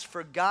past is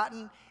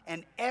forgotten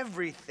and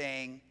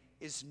everything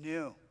is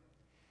new.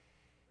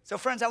 So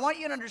friends, I want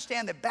you to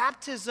understand that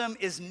baptism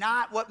is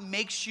not what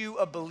makes you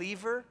a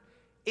believer.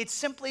 It's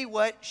simply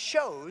what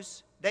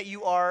shows that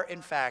you are,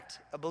 in fact,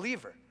 a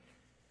believer.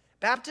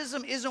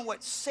 Baptism isn't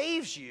what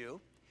saves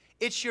you.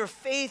 It's your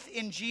faith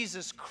in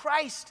Jesus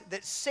Christ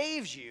that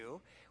saves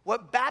you.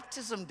 What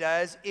baptism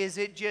does is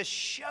it just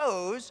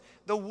shows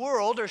the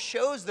world, or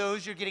shows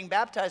those you're getting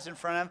baptized in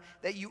front of,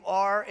 that you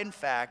are, in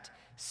fact,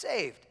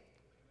 saved.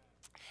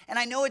 And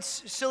I know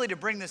it's silly to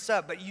bring this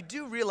up, but you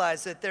do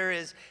realize that there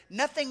is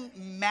nothing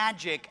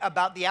magic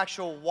about the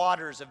actual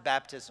waters of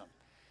baptism,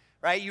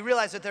 right? You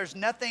realize that there's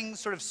nothing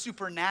sort of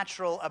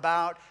supernatural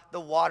about the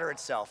water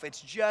itself. It's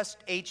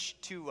just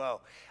H2O.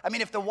 I mean,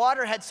 if the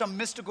water had some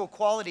mystical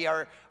quality,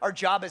 our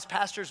job as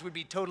pastors would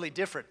be totally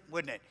different,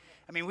 wouldn't it?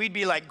 I mean, we'd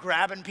be like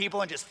grabbing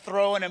people and just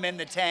throwing them in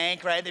the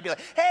tank, right? They'd be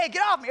like, hey,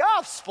 get off me,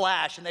 off,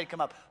 splash. And they'd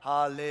come up,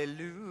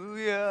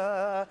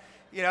 hallelujah.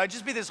 You know, it'd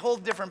just be this whole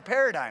different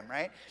paradigm,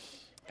 right?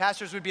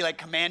 Pastors would be like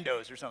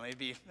commandos or something. It'd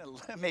be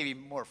maybe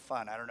more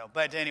fun, I don't know.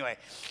 But anyway,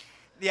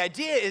 the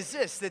idea is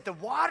this, that the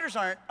waters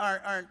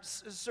aren't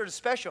sort of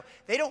special.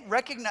 They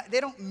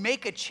don't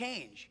make a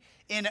change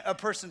in a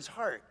person's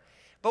heart.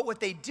 But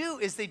what they do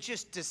is they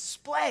just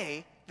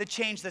display the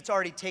change that's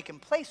already taken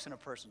place in a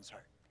person's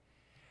heart.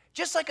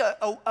 Just like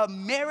a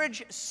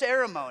marriage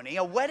ceremony,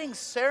 a wedding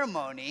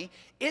ceremony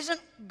isn't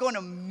going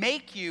to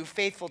make you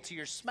faithful to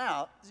your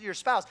spouse.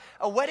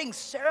 A wedding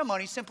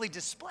ceremony simply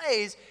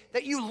displays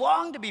that you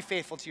long to be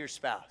faithful to your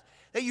spouse,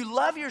 that you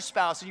love your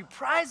spouse and you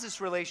prize this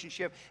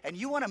relationship and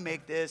you want to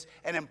make this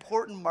an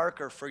important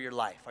marker for your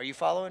life. Are you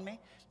following me?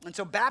 And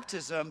so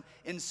baptism,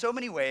 in so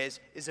many ways,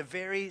 is a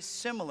very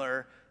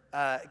similar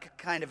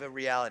kind of a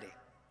reality.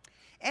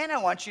 And I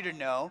want you to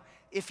know,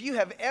 if you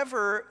have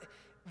ever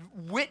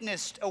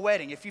witnessed a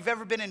wedding, if you've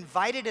ever been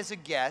invited as a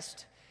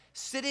guest,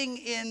 sitting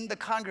in the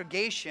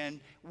congregation,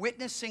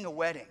 witnessing a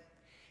wedding,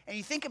 and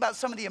you think about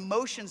some of the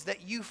emotions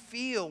that you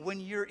feel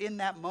when you're in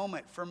that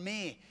moment. For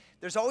me,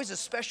 there's always a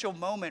special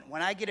moment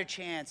when I get a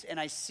chance and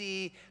I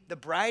see the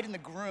bride and the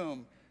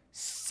groom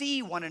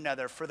see one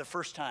another for the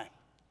first time.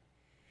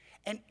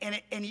 And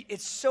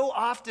it's so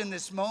often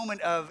this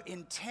moment of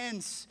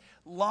intense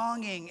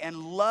longing and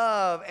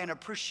love and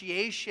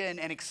appreciation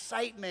and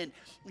excitement,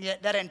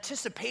 yet that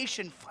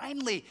anticipation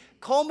finally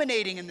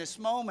culminating in this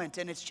moment,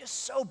 and it's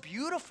just so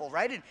beautiful,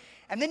 right?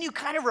 And then you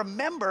kind of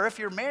remember, if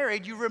you're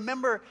married, you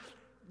remember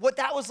what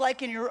that was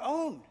like in your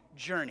own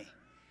journey.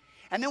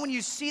 And then when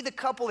you see the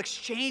couple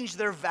exchange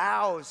their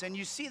vows, and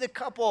you see the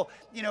couple,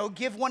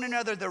 give one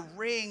another the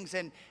rings,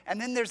 and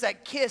then there's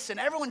that kiss,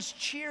 and everyone's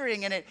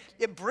cheering, and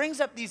it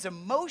brings up these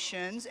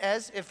emotions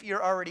as if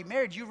you're already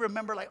married. You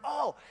remember like,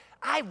 oh,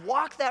 I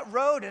walked that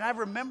road, and I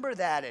remember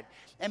that.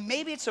 And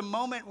maybe it's a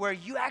moment where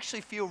you actually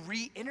feel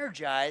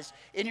re-energized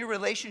in your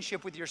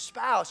relationship with your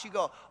spouse. You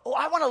go, oh,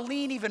 I want to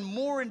lean even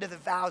more into the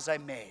vows I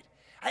made.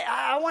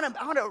 I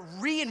want to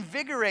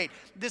reinvigorate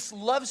this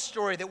love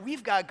story that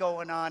we've got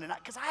going on, and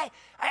because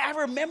I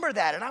remember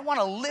that, and I want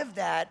to live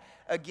that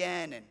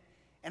again.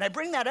 And I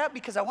bring that up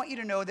because I want you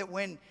to know that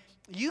when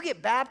you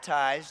get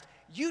baptized,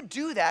 you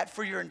do that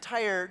for your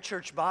entire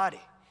church body.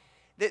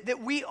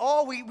 That we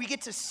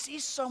get to see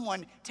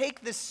someone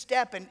take this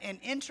step and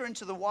enter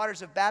into the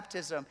waters of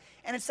baptism,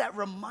 and it's that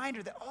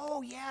reminder that,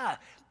 oh yeah,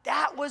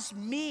 that was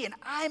me, and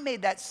I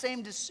made that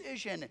same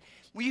decision.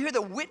 When you hear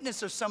the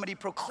witness of somebody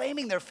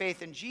proclaiming their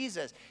faith in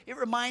Jesus, it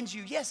reminds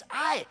you, yes,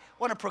 I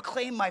want to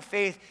proclaim my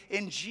faith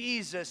in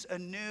Jesus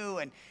anew.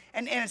 And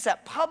it's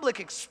that public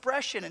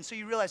expression. And so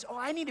you realize, oh,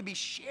 I need to be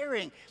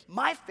sharing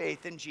my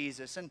faith in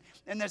Jesus. And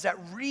there's that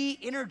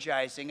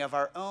re-energizing of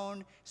our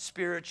own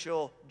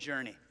spiritual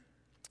journey.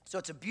 So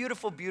it's a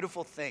beautiful,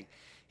 beautiful thing.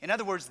 In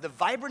other words, the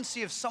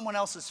vibrancy of someone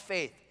else's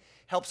faith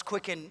helps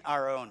quicken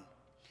our own.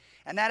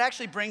 And that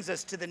actually brings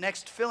us to the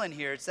next fill-in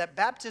here. It's that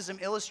baptism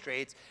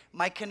illustrates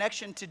my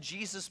connection to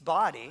Jesus'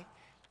 body,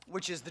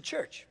 which is the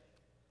church.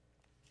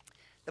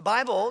 The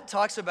Bible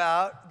talks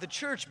about the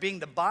church being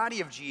the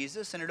body of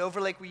Jesus, and at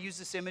Overlake we use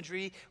this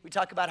imagery. We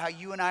talk about how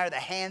you and I are the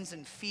hands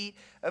and feet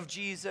of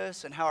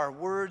Jesus, and how our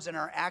words and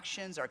our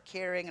actions, our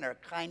caring and our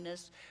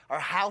kindness, are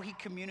how he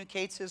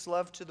communicates his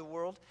love to the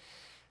world.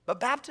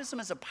 But baptism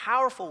is a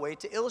powerful way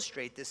to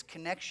illustrate this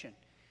connection.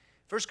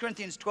 1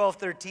 Corinthians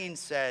 12:13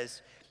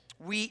 says,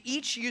 we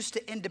each used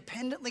to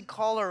independently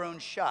call our own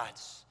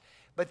shots,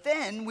 but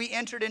then we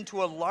entered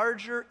into a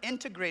larger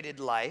integrated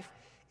life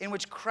in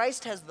which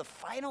Christ has the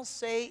final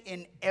say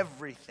in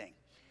everything.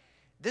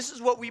 This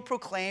is what we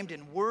proclaimed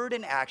in word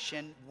and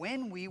action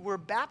when we were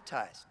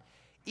baptized.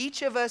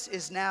 Each of us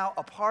is now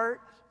a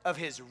part of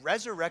his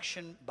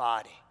resurrection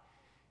body.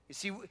 You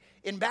see,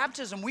 in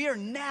baptism, we are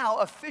now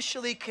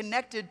officially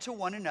connected to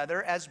one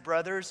another as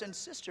brothers and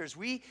sisters.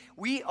 We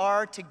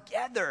are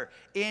together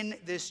in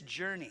this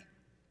journey.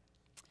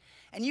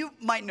 And you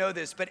might know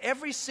this, but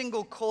every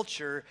single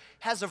culture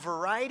has a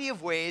variety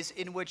of ways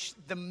in which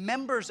the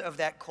members of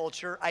that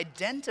culture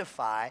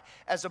identify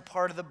as a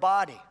part of the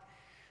body.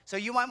 So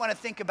you might want to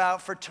think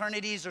about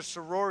fraternities or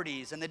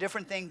sororities and the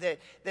different things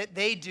that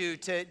they do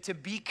to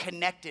be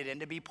connected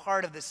and to be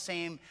part of the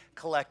same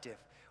collective.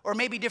 Or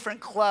maybe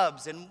different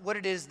clubs and what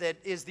it is that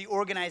is the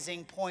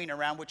organizing point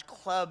around which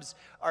clubs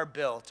are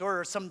built.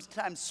 Or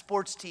sometimes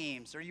sports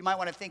teams. Or you might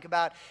want to think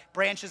about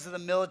branches of the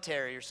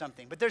military or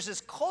something. But there's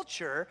this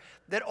culture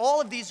that all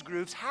of these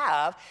groups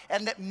have,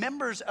 and that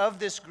members of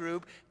this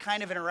group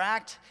kind of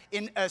interact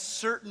in a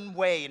certain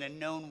way, in a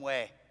known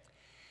way.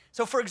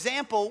 So for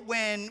example,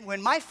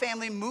 when my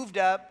family moved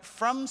up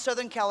from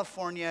Southern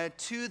California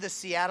to the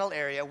Seattle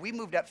area, we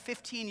moved up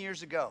 15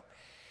 years ago.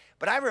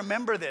 But I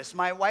remember this.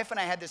 My wife and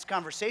I had this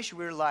conversation.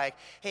 We were like,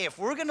 hey, if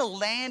we're going to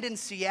land in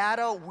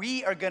Seattle,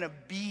 we are going to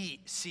be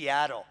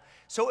Seattle.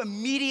 So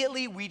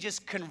immediately we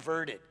just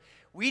converted.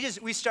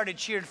 We started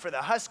cheering for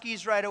the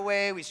Huskies right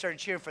away. We started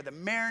cheering for the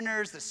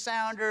Mariners, the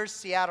Sounders,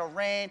 Seattle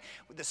Reign,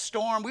 the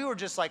Storm. We were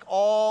just like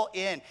all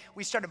in.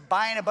 We started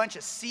buying a bunch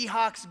of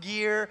Seahawks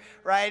gear,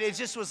 right? It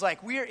just was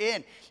like, we're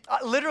in.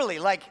 Literally,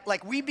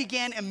 like we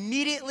began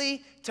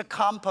immediately to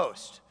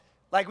compost.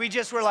 Like we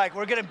just were like,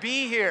 we're going to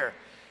be here.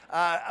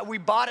 We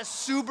bought a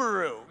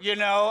Subaru, you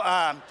know.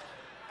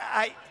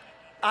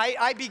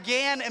 I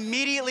began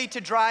immediately to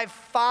drive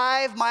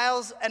 5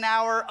 miles an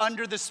hour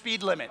under the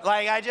speed limit.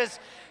 Like I just,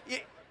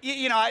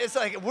 you know, it's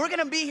like, we're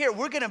gonna be here,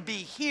 we're gonna be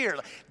here.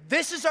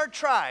 This is our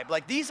tribe,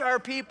 like these are our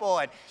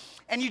people.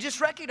 And you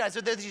just recognize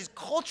that there's these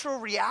cultural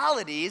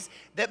realities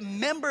that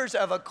members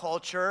of a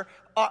culture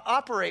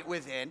operate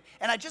within.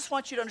 And I just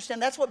want you to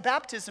understand that's what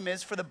baptism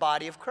is for the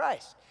body of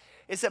Christ.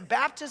 Is that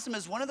baptism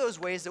is one of those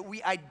ways that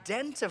we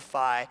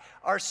identify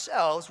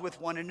ourselves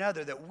with one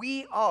another, that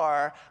we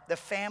are the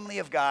family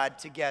of God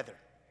together.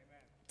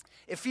 Amen.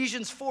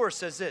 Ephesians 4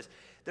 says this,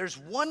 there's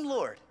one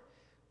Lord,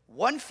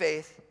 one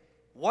faith,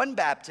 one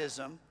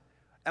baptism,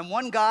 and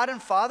one God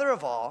and Father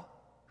of all,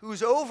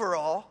 who's over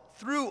all,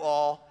 through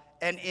all,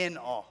 and in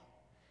all.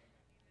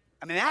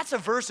 I mean, that's a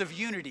verse of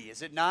unity,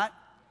 is it not?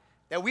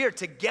 That we are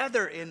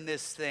together in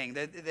this thing,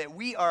 that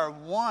we are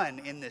one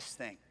in this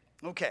thing.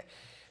 Okay.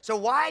 So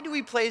why do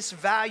we place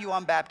value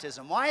on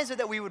baptism? Why is it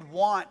that we would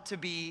want to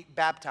be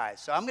baptized?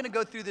 So I'm going to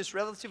go through this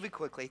relatively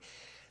quickly.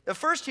 The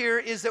first here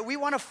is that we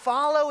want to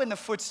follow in the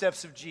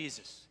footsteps of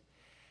Jesus.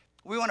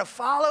 We want to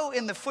follow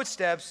in the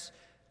footsteps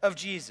of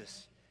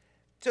Jesus.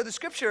 So the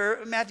scripture,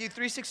 Matthew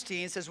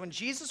 3:16, says, when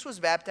Jesus was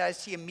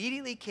baptized, he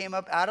immediately came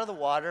up out of the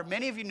water.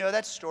 Many of you know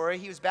that story.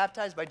 He was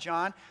baptized by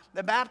John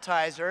the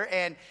Baptizer.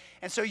 And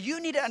so you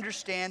need to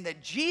understand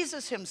that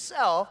Jesus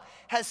himself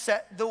has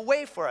set the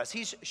way for us.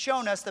 He's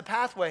shown us the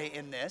pathway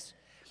in this.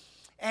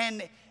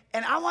 And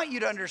I want you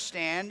to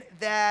understand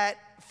that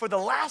for the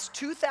last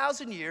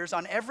 2,000 years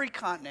on every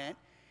continent,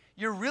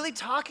 you're really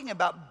talking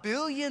about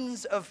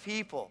billions of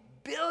people,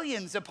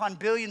 billions upon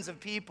billions of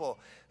people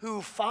who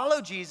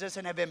follow Jesus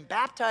and have been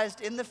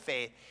baptized in the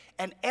faith,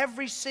 and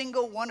every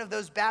single one of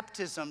those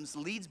baptisms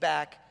leads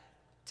back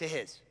to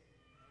his.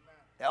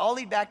 They all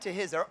lead back to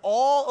his. They're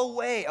all a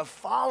way of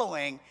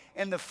following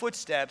in the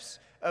footsteps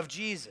of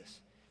Jesus.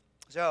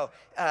 So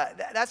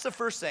that's the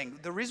first thing.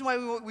 The reason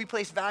why we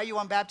place value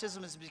on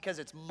baptism is because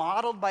it's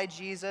modeled by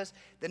Jesus.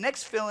 The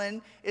next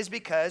fill-in is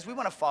because we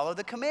want to follow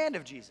the command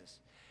of Jesus.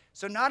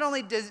 So not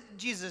only does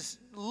Jesus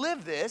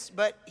live this,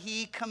 but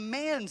he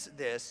commands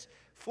this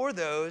for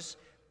those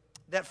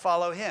that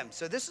follow him.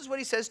 So this is what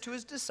he says to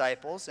his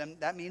disciples, and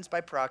that means by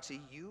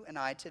proxy, you and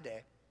I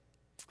today.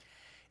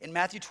 In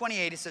Matthew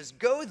 28, he says,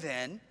 go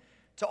then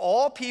to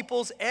all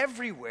peoples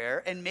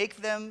everywhere and make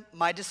them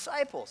my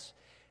disciples.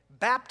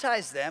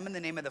 Baptize them in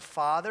the name of the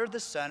Father, the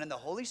Son, and the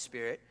Holy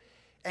Spirit,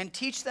 and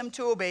teach them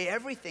to obey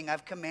everything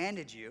I've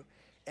commanded you.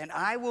 And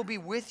I will be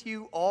with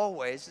you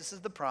always. This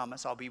is the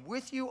promise. I'll be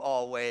with you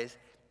always,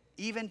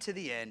 even to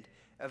the end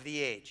of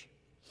the age.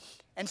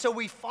 And so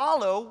we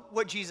follow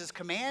what Jesus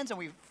commands, and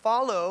we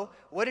follow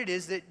what it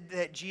is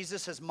that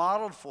Jesus has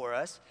modeled for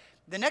us.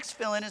 The next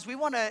fill-in is we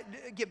want to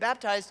get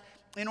baptized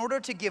in order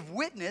to give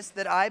witness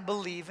that I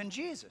believe in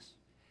Jesus.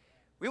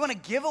 We want to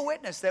give a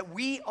witness that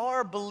we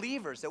are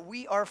believers, that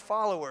we are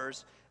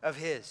followers of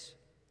his.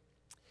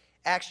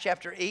 Acts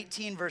chapter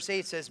 18, verse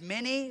 8 says,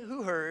 many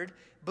who heard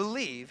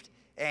believed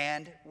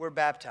and were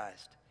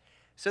baptized.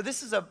 So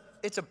this is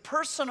it's a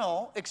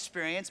personal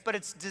experience, but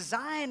it's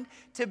designed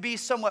to be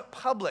somewhat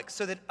public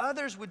so that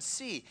others would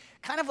see.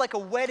 Kind of like a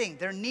wedding,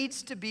 there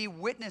needs to be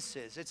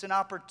witnesses. It's an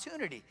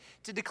opportunity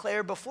to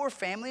declare before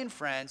family and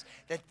friends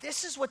that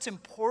this is what's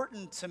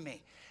important to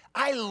me.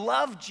 I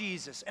love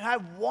Jesus and I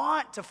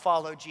want to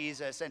follow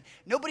Jesus, and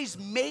nobody's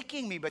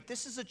making me, but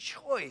this is a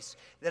choice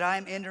that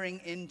I'm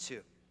entering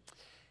into.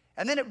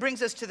 And then it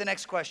brings us to the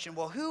next question.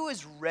 Well, who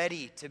is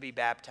ready to be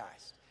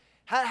baptized?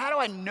 How do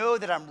I know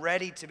that I'm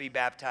ready to be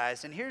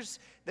baptized? And here's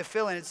the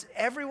fill-in. It's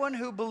everyone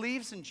who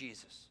believes in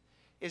Jesus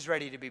is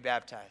ready to be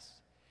baptized.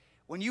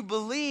 When you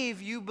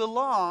believe, you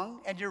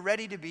belong, and you're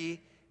ready to be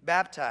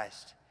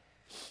baptized.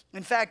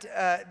 In fact,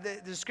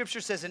 the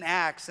scripture says in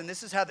Acts, and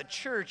this is how the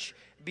church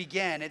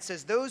began. It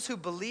says, those who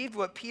believed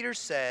what Peter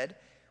said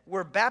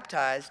were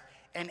baptized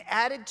and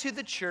added to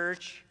the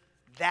church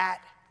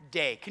that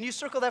day. Can you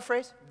circle that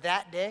phrase?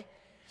 That day?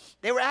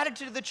 They were added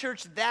to the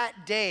church that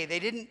day. They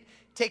didn't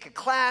take a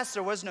class.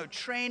 There was no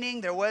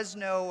training. There was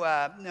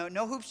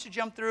no hoops to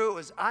jump through. It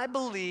was, I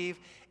believe,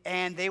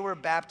 and they were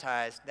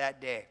baptized that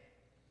day.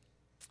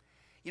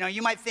 You know,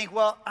 you might think,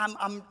 well,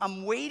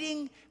 I'm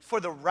waiting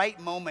for the right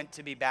moment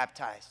to be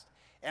baptized.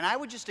 And I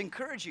would just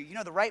encourage you,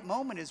 the right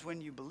moment is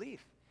when you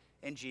believe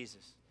in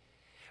Jesus.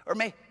 Or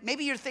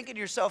maybe you're thinking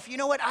to yourself, you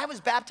know what, I was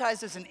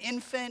baptized as an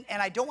infant,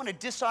 and I don't want to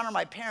dishonor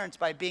my parents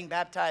by being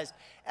baptized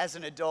as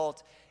an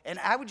adult. And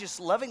I would just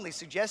lovingly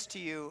suggest to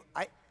you,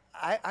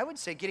 I would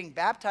say getting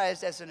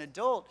baptized as an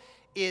adult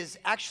is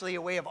actually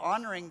a way of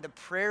honoring the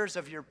prayers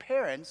of your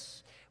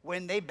parents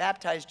when they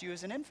baptized you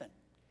as an infant.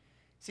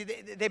 See,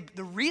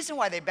 the reason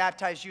why they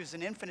baptized you as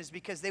an infant is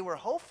because they were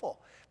hopeful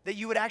that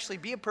you would actually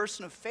be a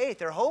person of faith.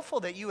 They're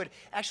hopeful that you would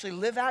actually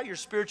live out your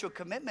spiritual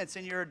commitments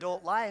in your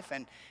adult life.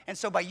 And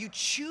so by you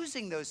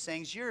choosing those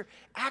things, you're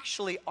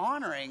actually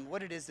honoring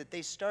what it is that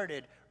they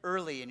started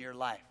early in your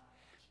life.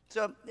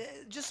 So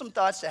just some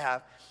thoughts to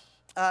have.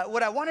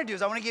 What I want to do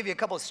is I want to give you a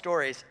couple of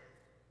stories.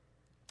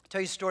 I'll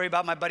tell you a story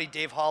about my buddy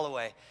Dave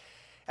Holloway.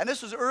 And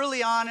this was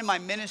early on in my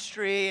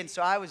ministry, and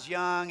so I was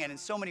young and in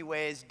so many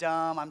ways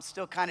dumb. I'm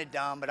still kind of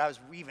dumb, but I was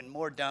even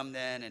more dumb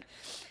then. And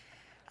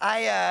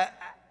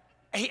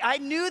I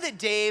knew that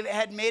Dave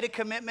had made a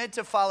commitment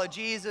to follow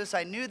Jesus.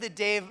 I knew that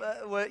Dave,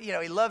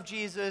 he loved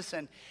Jesus,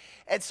 and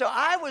so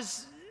I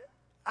was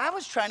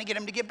trying to get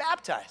him to get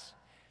baptized.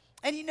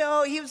 And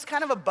he was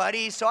kind of a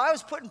buddy, so I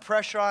was putting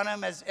pressure on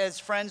him as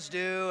friends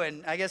do,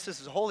 and I guess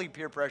this is holy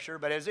peer pressure,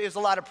 but it was a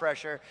lot of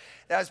pressure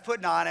that I was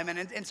putting on him,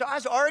 and so I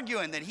was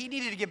arguing that he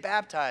needed to get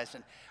baptized,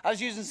 and I was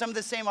using some of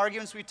the same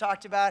arguments we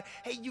talked about.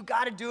 Hey, you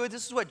got to do it.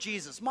 This is what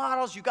Jesus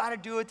models. You got to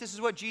do it. This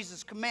is what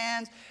Jesus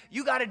commands.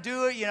 You got to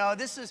do it.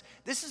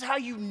 This is how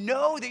you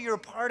know that you're a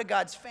part of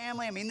God's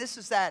family. I mean, this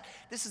is that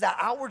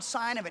outward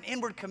sign of an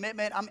inward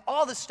commitment.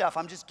 All this stuff,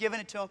 I'm just giving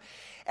it to him.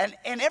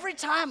 And every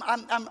time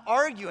I'm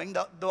arguing,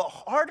 the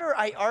harder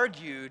I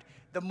argued,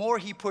 the more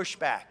he pushed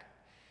back,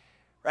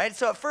 right?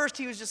 So at first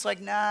he was just like,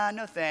 nah,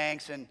 no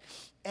thanks, and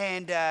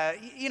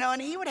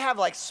he would have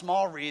like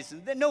small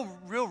reasons, no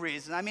real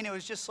reason. I mean, it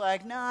was just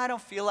like, nah, I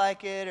don't feel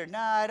like it, or nah,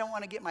 I don't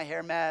want to get my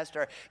hair messed,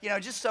 or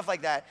just stuff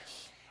like that.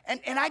 And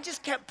I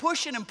just kept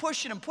pushing and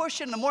pushing and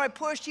pushing. And the more I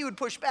pushed, he would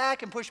push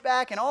back,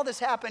 and all this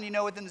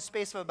happened, within the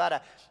space of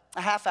about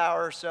a half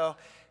hour or so.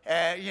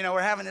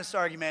 We're having this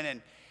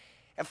argument,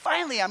 and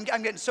finally, I'm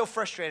getting so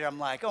frustrated. I'm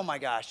like, oh my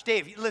gosh,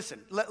 Dave, listen,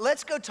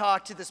 let's go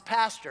talk to this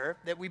pastor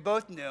that we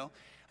both knew.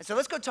 I said,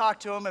 let's go talk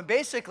to him, and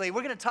basically,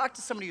 we're going to talk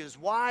to somebody who's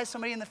wise,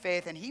 somebody in the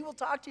faith, and he will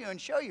talk to you and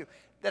show you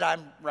that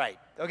I'm right.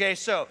 Okay,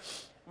 so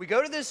we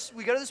go to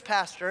this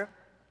pastor,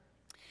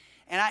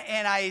 and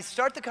I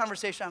start the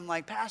conversation. I'm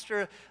like,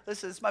 Pastor,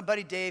 listen, this is my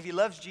buddy Dave. He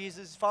loves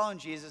Jesus, he's following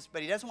Jesus,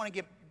 but he doesn't want to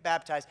get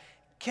baptized.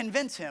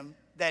 Convince him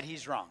that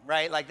he's wrong,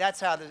 right? Like, that's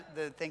how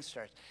the thing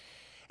starts.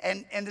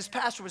 And this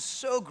pastor was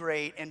so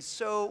great and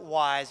so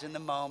wise in the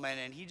moment,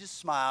 and he just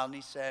smiled, and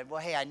he said,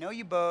 well, hey, I know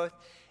you both,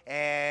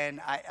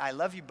 and I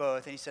love you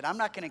both. And he said, I'm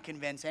not going to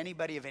convince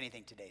anybody of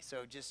anything today,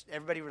 so just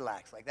everybody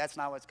relax. Like, that's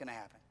not what's going to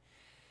happen.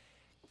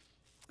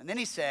 And then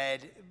he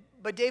said,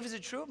 but Dave, is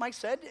it true what Mike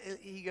said?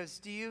 He goes,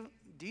 do you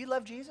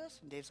love Jesus?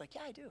 And Dave's like,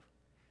 yeah, I do.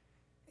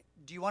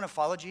 Do you want to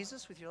follow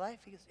Jesus with your life?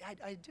 He goes, yeah,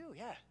 I do,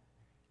 yeah.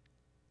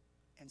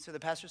 And so the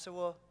pastor said,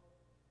 well,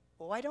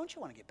 why don't you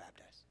want to get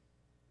baptized?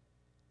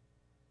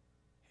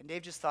 And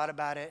Dave just thought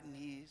about it, and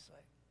he's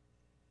like,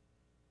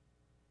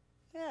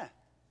 yeah,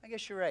 I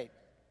guess you're right.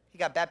 He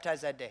got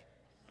baptized that day.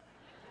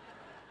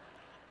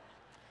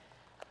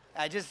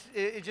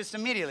 It just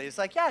immediately, it's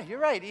like, yeah, you're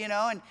right,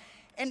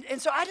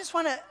 and so I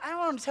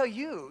want to tell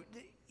you,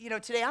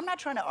 today I'm not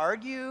trying to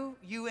argue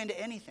you into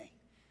anything.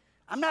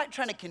 I'm not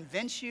trying to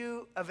convince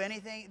you of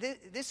anything.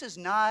 This is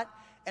not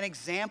an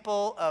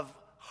example of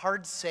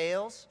hard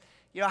sales.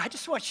 I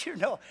just want you to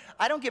know,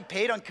 I don't get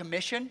paid on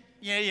commission,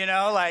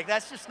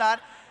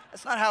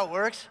 that's not how it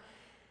works.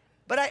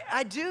 But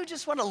I do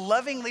just want to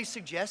lovingly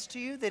suggest to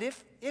you that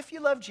if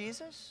you love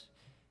Jesus,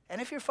 and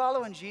if you're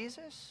following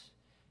Jesus,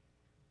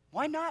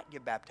 why not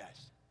get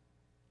baptized?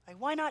 Like,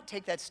 why not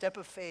take that step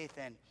of faith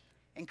and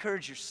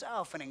encourage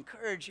yourself and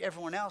encourage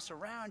everyone else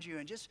around you,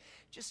 and just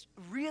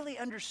really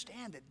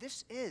understand that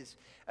this is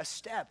a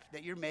step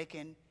that you're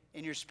making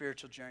in your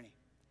spiritual journey.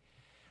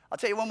 I'll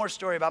tell you one more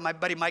story about my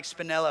buddy Mike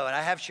Spinello, and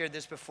I have shared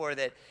this before,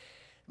 that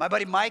my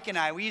buddy Mike and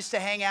I, we used to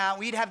hang out.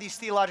 We'd have these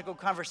theological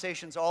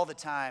conversations all the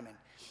time, and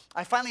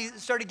I finally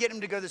started getting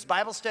him to go to this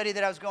Bible study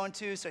that I was going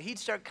to, so he'd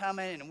start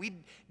coming, and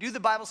we'd do the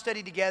Bible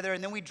study together,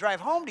 and then we'd drive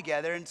home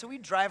together, and so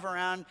we'd drive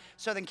around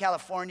Southern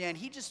California, and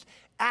he just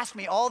asked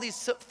me all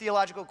these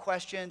theological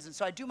questions, and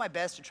so I do my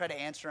best to try to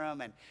answer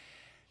them, and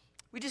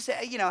we just,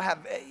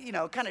 have,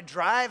 kind of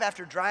drive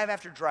after drive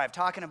after drive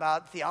talking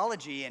about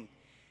theology, and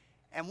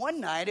And one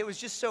night, it was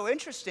just so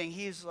interesting.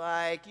 He's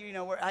like, you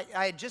know,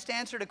 I had just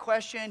answered a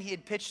question. He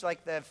had pitched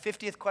like the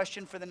 50th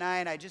question for the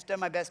night. I had just done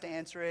my best to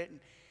answer it.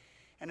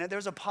 And then there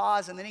was a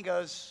pause, and then he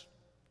goes,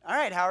 all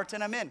right,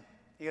 Howerton, I'm in.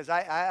 He goes,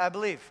 I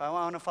believe. I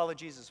want to follow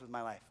Jesus with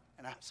my life.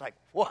 And I was like,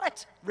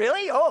 what?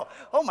 Really?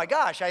 Oh my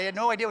gosh, I had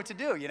no idea what to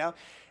do, you know?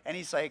 And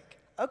he's like,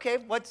 okay,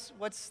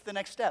 what's the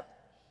next step?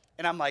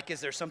 And I'm like, is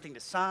there something to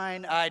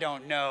sign? I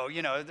don't know.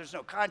 You know, there's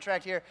no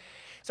contract here.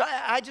 So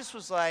I just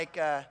was like,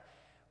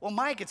 well,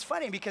 Mike, it's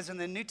funny because in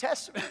the New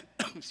Testament,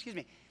 excuse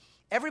me,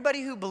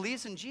 everybody who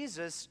believes in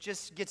Jesus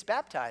just gets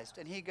baptized.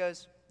 And he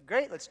goes,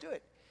 great, let's do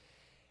it.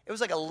 It was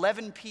like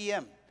 11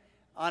 p.m.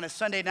 on a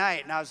Sunday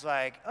night. And I was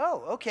like,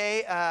 oh,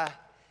 okay,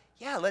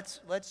 yeah,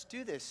 let's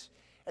do this.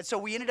 And so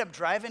we ended up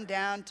driving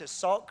down to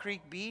Salt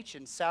Creek Beach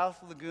in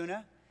South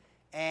Laguna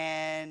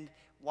and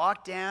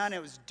walked down.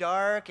 It was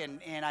dark,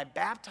 and I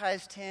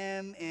baptized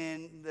him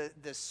in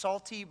the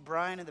salty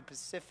brine of the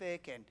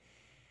Pacific,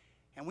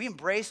 and we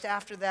embraced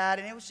after that,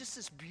 and it was just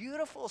this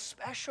beautiful,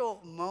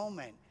 special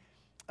moment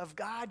of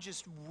God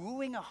just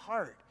wooing a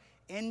heart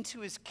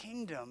into his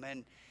kingdom.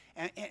 And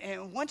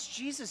once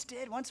Jesus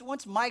did,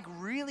 once Mike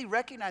really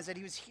recognized that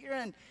he was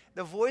hearing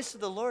the voice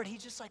of the Lord,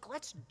 he's just like,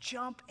 let's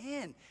jump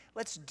in.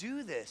 Let's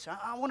do this.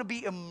 I want to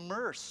be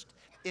immersed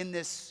in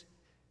this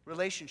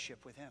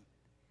relationship with him.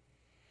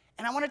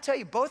 And I want to tell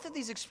you, both of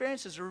these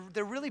experiences,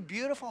 they're really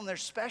beautiful and they're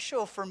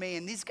special for me.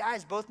 And these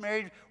guys both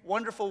married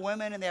wonderful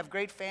women and they have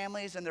great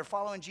families and they're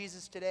following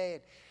Jesus today.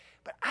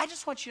 But I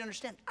just want you to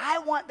understand, I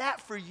want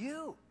that for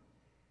you.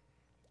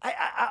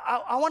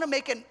 I want to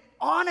make an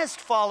honest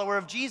follower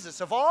of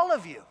Jesus, of all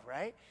of you,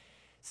 right?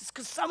 It's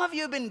because some of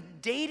you have been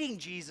dating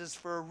Jesus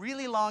for a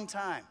really long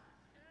time.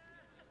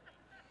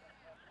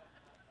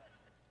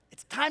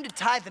 It's time to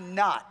tie the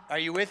knot. Are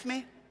you with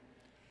me?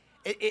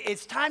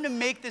 It's time to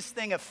make this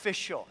thing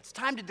official. It's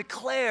time to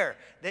declare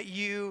that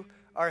you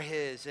are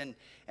his. And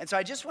so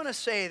I just want to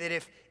say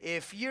that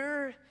if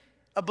you're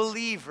a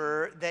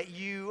believer, that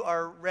you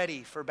are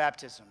ready for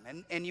baptism.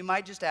 And you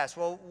might just ask,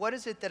 well, what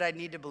is it that I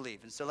need to believe?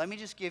 And so let me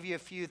just give you a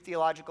few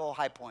theological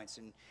high points,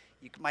 and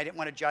you might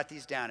want to jot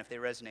these down if they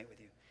resonate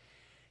with you.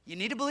 You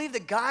need to believe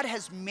that God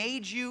has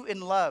made you in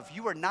love.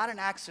 You are not an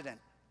accident.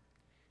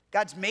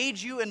 God's made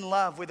you in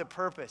love with a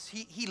purpose.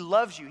 He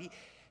loves you.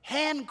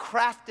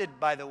 Handcrafted,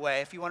 by the way,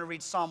 if you want to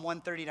read Psalm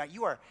 139,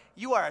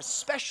 you are a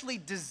specially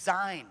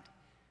designed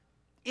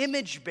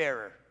image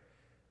bearer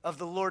of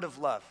the Lord of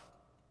love.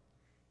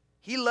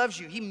 He loves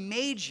you. He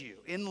made you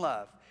in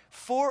love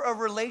for a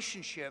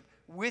relationship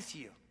with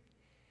you.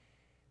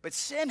 But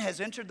sin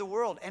has entered the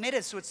world, and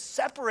it's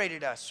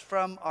separated us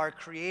from our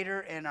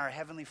Creator and our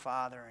Heavenly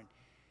Father.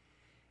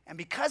 And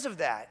because of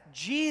that,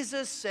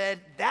 Jesus said,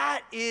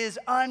 that is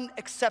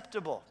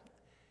unacceptable.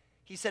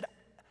 He said,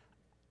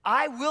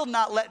 I will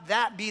not let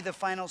that be the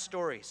final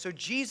story. So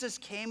Jesus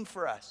came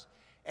for us,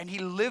 and he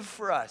lived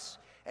for us,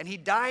 and he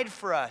died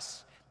for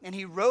us, and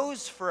he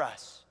rose for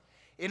us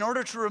in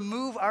order to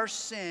remove our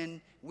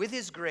sin with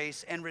his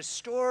grace and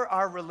restore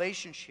our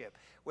relationship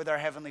with our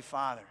Heavenly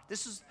Father.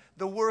 This is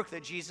the work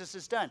that Jesus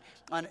has done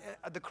on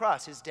the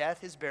cross, his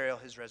death, his burial,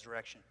 his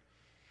resurrection.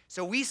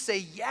 So we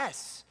say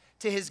yes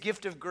to his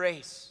gift of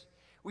grace.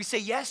 We say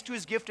yes to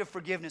his gift of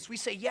forgiveness. We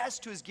say yes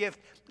to his gift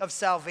of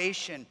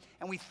salvation.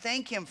 And we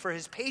thank him for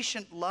his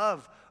patient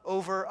love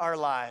over our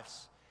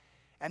lives.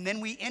 And then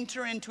we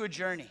enter into a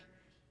journey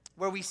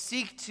where we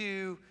seek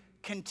to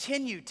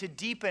continue to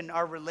deepen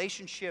our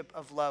relationship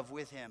of love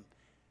with him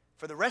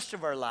for the rest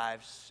of our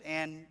lives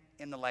and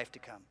in the life to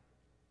come.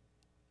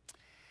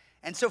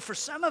 And so for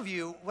some of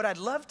you, what I'd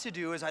love to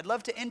do is I'd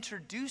love to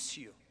introduce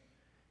you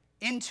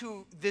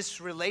into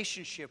this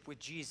relationship with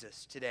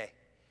Jesus today.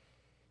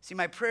 See,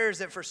 my prayer is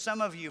that for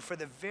some of you, for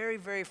the very,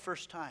 very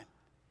first time,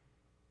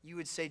 you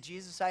would say,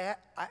 Jesus, I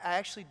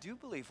actually do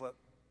believe what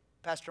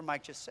Pastor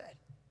Mike just said.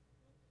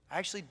 I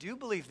actually do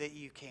believe that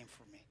you came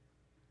for me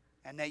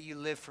and that you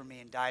lived for me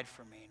and died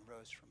for me and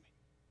rose for me.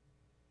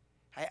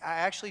 I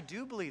actually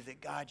do believe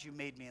that, God, you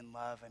made me in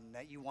love and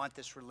that you want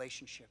this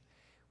relationship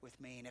with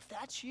me. And if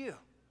that's you,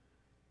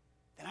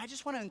 then I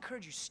just want to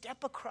encourage you,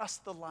 step across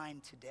the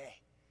line today.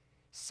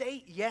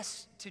 Say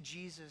yes to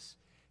Jesus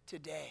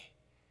today.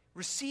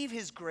 Receive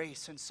his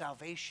grace and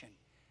salvation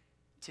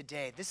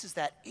today. This is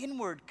that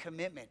inward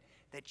commitment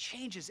that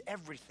changes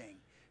everything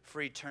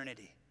for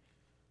eternity.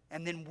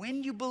 And then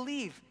when you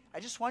believe, I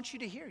just want you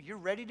to hear, you're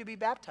ready to be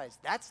baptized.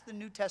 That's the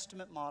New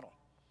Testament model.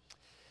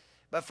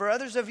 But for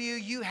others of you,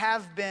 you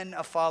have been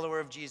a follower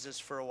of Jesus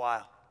for a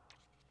while.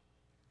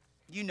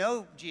 You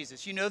know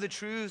Jesus. You know the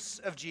truths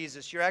of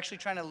Jesus. You're actually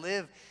trying to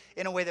live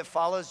in a way that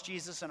follows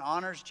Jesus and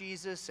honors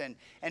Jesus. And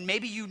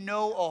maybe you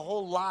know a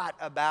whole lot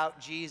about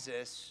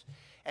Jesus,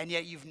 and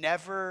yet you've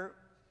never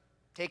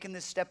taken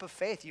this step of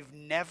faith. You've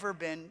never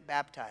been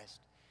baptized.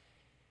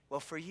 Well,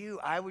 for you,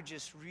 I would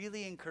just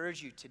really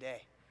encourage you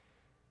today.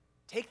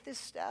 Take this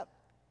step.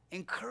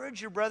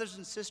 Encourage your brothers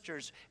and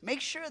sisters. Make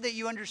sure that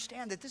you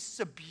understand that this is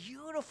a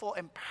beautiful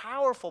and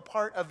powerful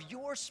part of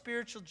your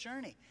spiritual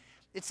journey.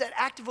 It's that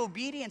act of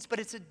obedience, but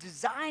it's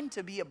designed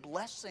to be a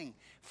blessing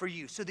for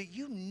you so that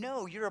you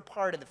know you're a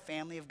part of the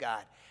family of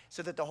God,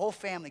 so that the whole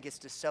family gets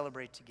to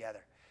celebrate together.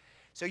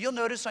 So you'll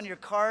notice on your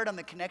card, on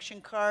the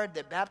connection card,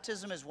 that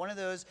baptism is one of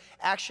those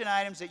action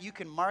items that you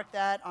can mark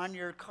that on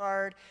your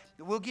card.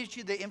 We'll get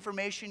you the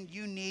information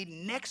you need.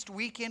 Next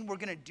weekend, we're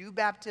going to do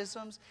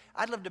baptisms.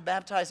 I'd love to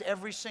baptize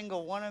every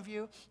single one of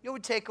you. It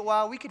would take a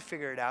while. We could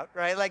figure it out,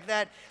 right? Like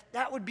that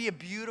would be a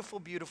beautiful,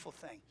 beautiful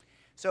thing.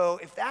 So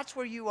if that's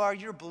where you are,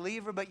 you're a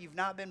believer, but you've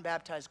not been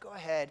baptized, go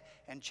ahead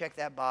and check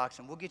that box,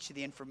 and we'll get you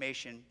the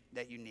information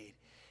that you need.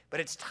 But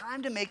it's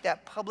time to make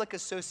that public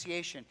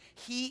association.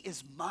 He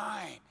is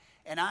mine,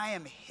 and I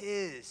am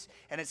his.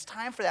 And it's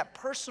time for that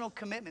personal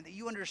commitment that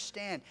you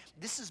understand.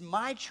 This is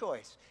my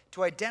choice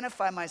to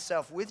identify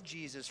myself with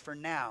Jesus for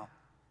now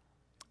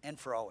and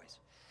for always.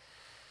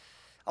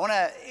 I want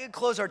to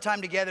close our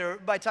time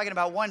together by talking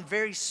about one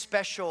very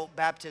special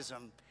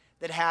baptism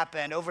that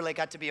happened. Overlake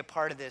got to be a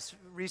part of this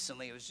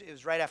recently. It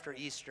was right after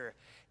Easter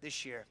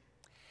this year.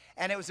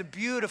 And it was a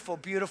beautiful,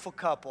 beautiful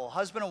couple,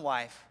 husband and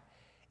wife.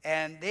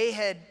 And they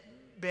had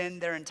been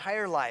their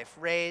entire life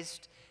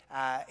raised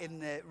in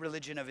the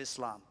religion of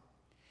Islam.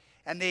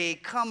 And they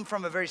come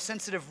from a very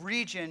sensitive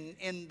region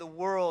in the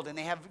world, and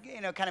they have,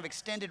 kind of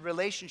extended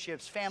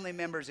relationships, family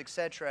members,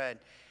 etc.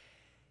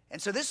 And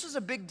so this was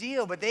a big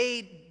deal, but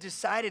they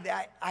decided,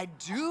 I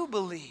do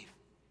believe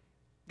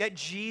that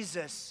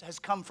Jesus has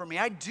come for me.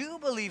 I do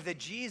believe that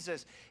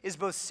Jesus is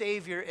both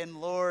Savior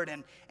and Lord.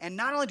 And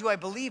not only do I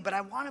believe, but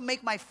I want to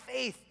make my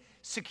faith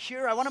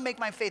secure. I want to make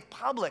my faith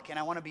public, and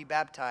I want to be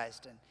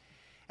baptized.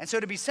 And so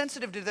to be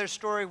sensitive to their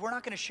story, we're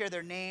not going to share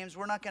their names.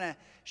 We're not going to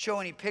show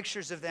any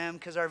pictures of them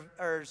because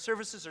our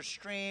services are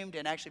streamed,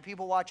 and actually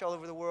people watch all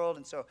over the world,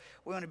 and so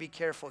we want to be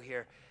careful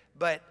here.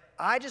 But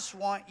I just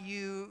want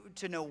you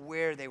to know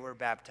where they were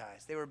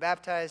baptized. They were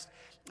baptized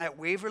at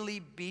Waverly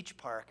Beach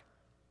Park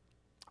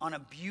on a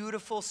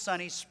beautiful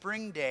sunny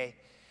spring day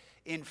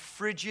in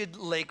frigid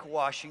Lake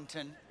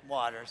Washington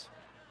waters.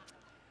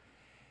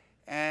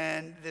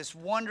 And this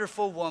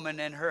wonderful woman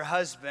and her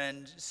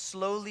husband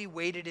slowly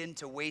waded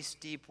into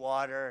waist-deep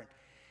water.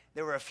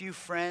 There were a few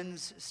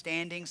friends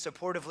standing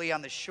supportively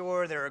on the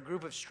shore. There were a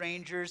group of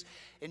strangers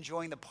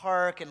enjoying the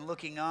park and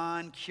looking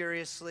on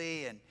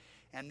curiously.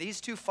 And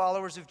these two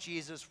followers of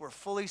Jesus were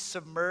fully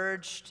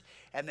submerged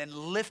and then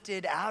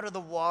lifted out of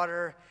the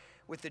water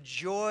with the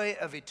joy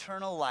of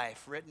eternal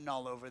life written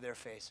all over their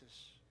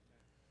faces.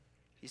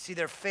 You see,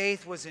 their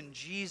faith was in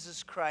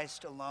Jesus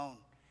Christ alone.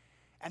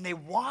 And they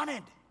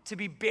wanted to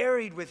be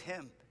buried with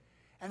him.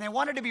 And they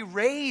wanted to be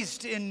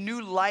raised in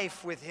new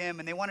life with him.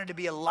 And they wanted to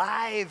be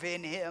alive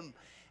in him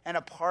and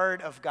a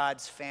part of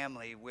God's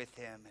family with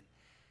him. And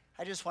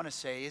I just want to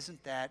say,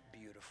 isn't that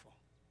beautiful?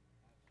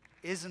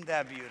 Isn't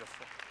that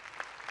beautiful?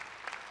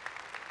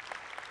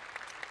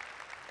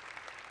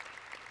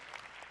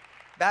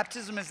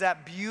 Baptism is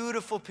that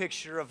beautiful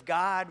picture of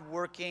God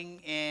working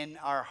in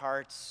our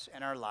hearts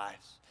and our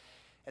lives.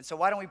 And so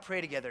why don't we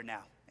pray together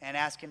now and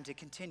ask him to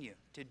continue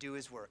to do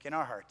his work in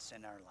our hearts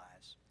and our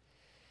lives.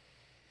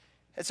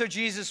 And so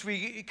Jesus,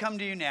 we come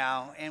to you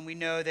now, and we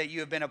know that you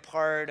have been a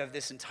part of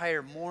this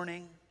entire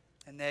morning,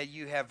 and that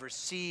you have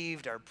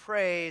received our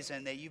praise,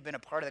 and that you've been a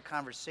part of the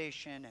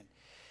conversation, and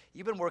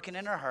you've been working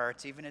in our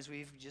hearts even as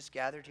we've just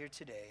gathered here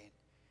today.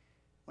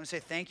 I want to say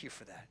thank you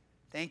for that.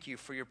 Thank you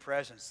for your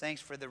presence. Thanks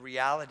for the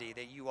reality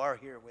that you are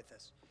here with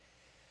us.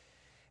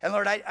 And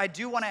Lord, I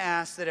do want to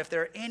ask that if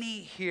there are any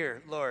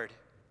here, Lord,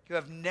 who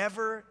have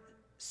never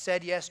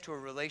said yes to a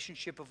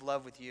relationship of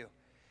love with you,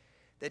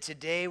 that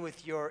today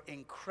with your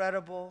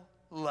incredible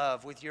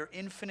love, with your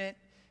infinite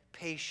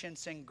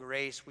patience and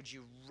grace, would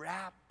you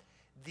wrap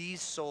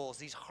these souls,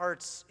 these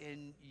hearts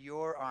in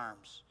your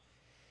arms?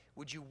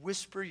 Would you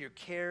whisper your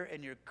care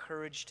and your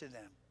courage to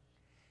them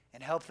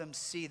and help them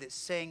see that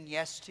saying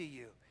yes to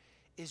you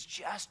is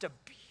just a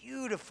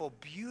beautiful,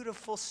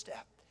 beautiful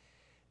step.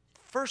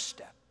 First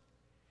step.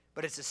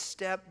 But it's a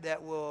step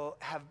that will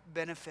have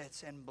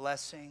benefits and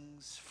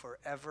blessings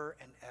forever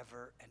and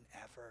ever and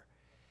ever.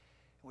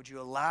 Would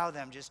you allow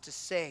them just to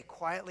say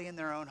quietly in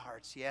their own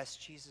hearts, yes,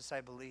 Jesus,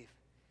 I believe.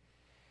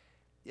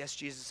 Yes,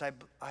 Jesus,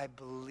 I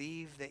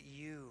believe that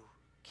you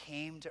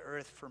came to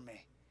earth for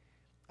me.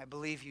 I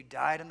believe you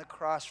died on the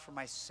cross for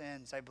my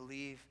sins. I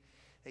believe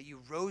that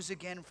you rose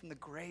again from the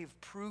grave,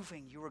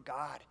 proving you were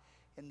God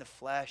in the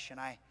flesh, and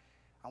I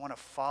want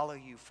to follow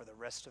you for the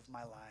rest of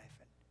my life.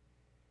 And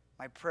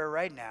my prayer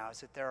right now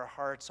is that there are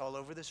hearts all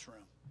over this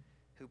room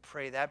who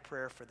pray that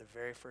prayer for the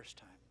very first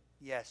time.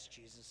 Yes,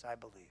 Jesus, I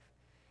believe.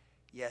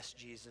 Yes,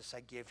 Jesus, I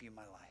give you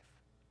my life.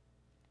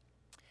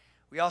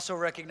 We also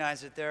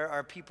recognize that there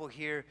are people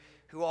here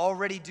who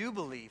already do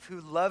believe,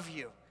 who love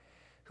you,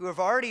 who have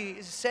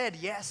already said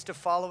yes to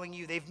following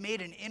you. They've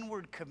made an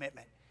inward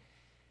commitment.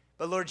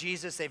 But Lord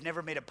Jesus, they've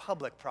never made a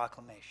public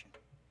proclamation.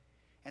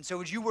 And so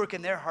would you work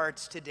in their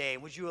hearts today?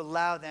 Would you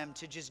allow them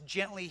to just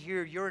gently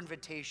hear your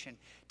invitation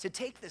to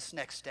take this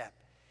next step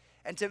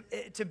and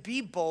to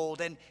be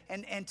bold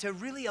and to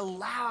really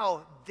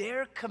allow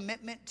their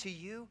commitment to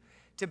you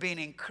to be an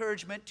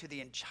encouragement to the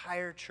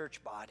entire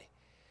church body.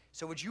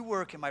 So would you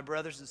work in my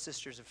brothers and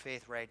sisters of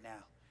faith right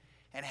now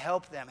and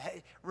help them,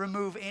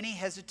 remove any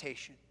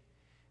hesitation.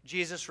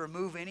 Jesus,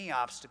 remove any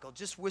obstacle.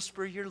 Just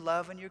whisper your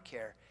love and your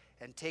care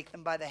and take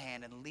them by the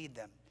hand and lead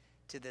them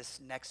to this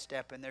next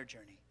step in their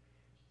journey.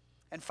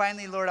 And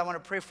finally, Lord, I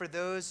want to pray for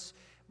those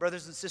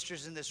brothers and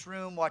sisters in this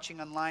room watching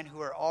online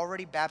who are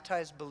already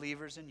baptized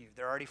believers in you.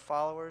 They're already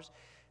followers.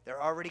 They're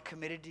already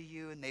committed to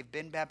you, and they've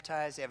been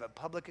baptized. They have a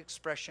public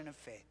expression of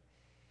faith.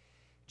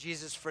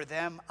 Jesus, for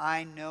them,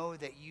 I know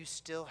that you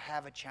still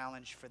have a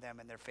challenge for them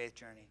in their faith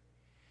journey.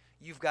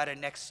 You've got a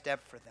next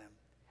step for them.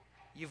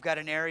 You've got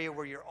an area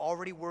where you're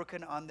already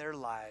working on their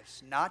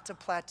lives, not to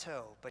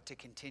plateau, but to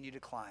continue to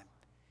climb.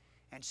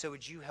 And so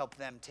would you help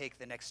them take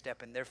the next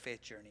step in their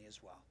faith journey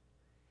as well?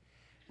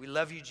 We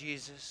love you,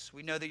 Jesus.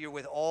 We know that you're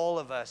with all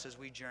of us as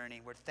we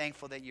journey. We're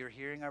thankful that you're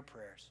hearing our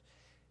prayers.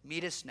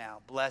 Meet us now,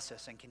 bless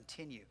us, and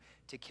continue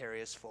to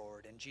carry us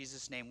forward. In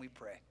Jesus' name we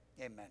pray.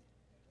 Amen.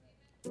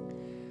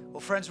 Well,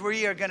 friends,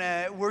 we are going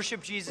to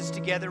worship Jesus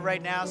together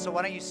right now. So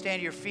why don't you stand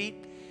to your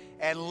feet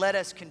and let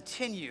us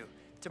continue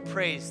to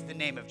praise the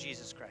name of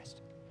Jesus Christ.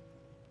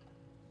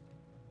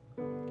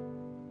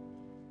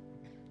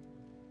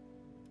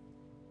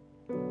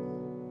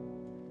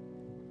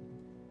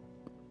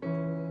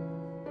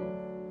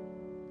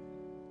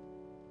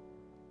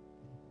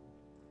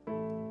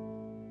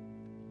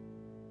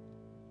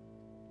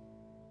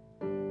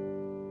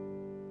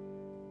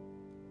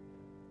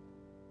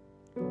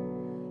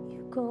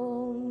 You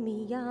called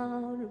me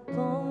out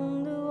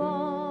upon the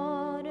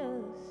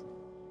waters,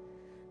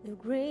 the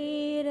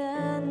great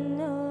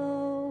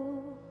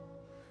unknown,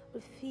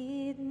 where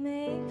feet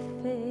may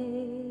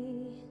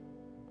fail.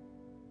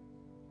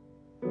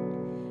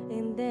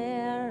 And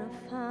there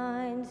I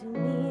find him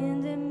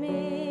in the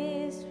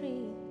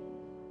mystery,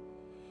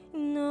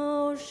 in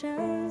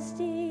oceans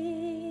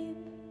deep,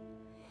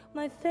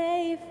 my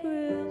faith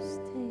will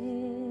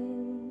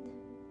stand.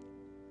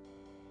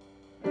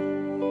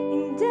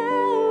 And I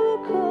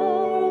will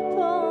call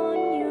upon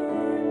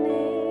your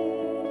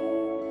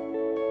name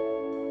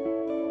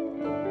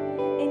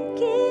and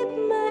keep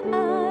my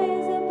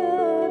eyes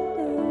above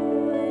the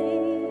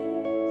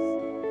waves.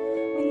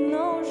 When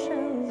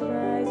oceans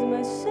rise,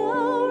 my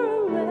soul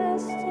will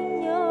rest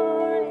in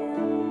your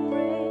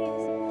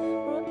embrace.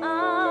 For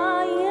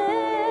I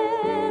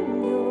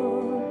am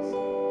yours,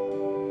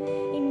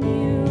 and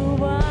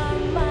you are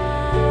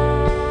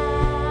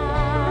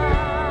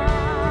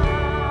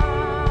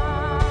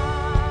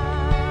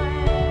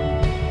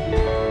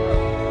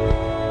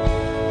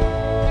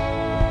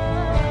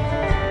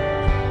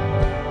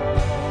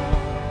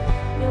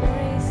Your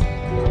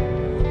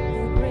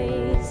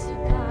grace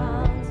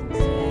abounds in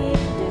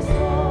deepest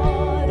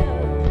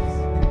waters.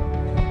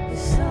 Your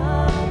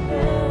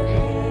sovereign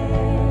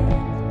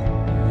hand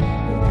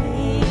will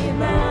be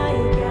my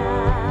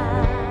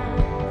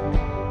guide.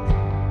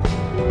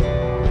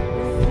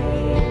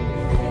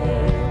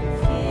 Your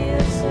fear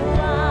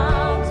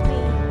surrounds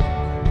me.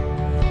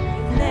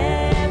 You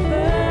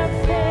never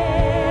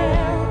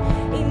fail,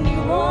 and you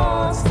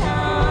won't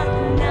stop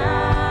now.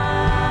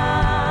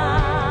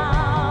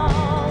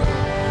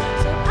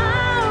 So I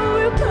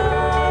will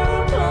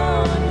call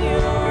upon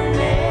your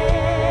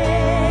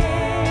name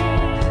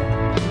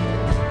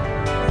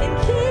and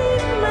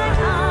keep my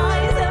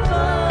eyes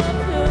above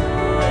the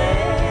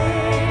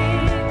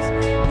waves.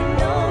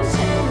 When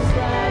oceans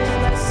rise,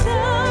 my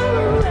soul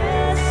will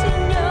rest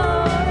in your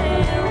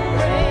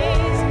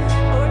embrace.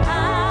 For I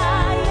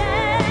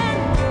am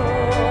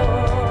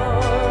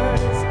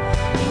yours,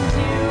 and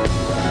you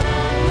are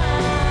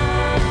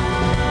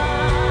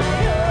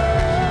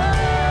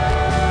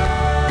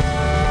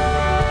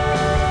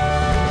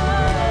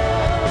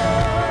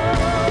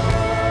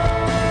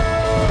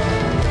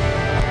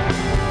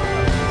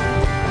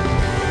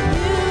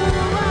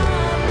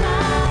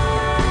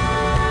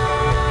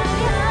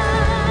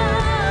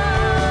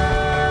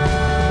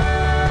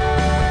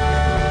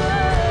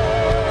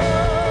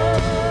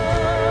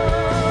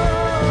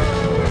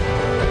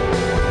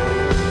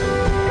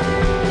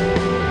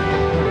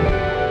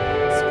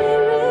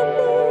Spirit,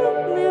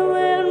 lead me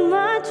when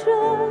my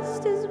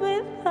trust is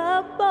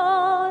without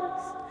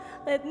borders.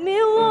 Let me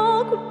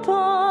walk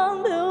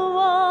upon the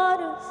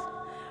waters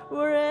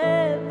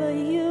wherever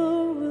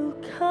you will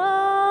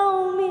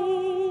call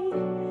me.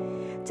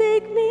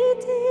 Take me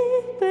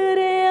deeper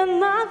than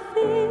my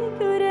feet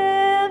could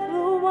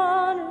ever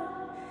wander,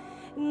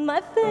 and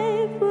my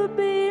faith will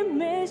be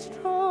made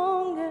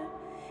stronger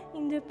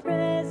in the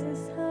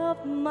presence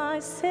of my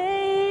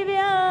Savior.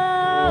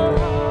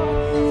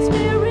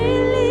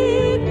 Spirit,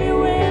 lead me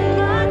when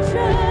my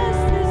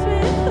trust is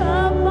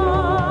without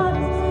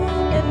borders.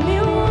 Let me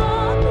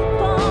walk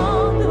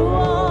upon the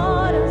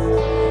waters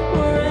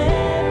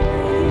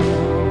wherever you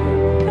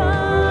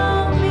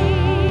call me.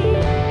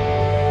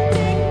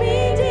 Take me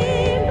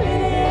deeper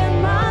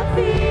than my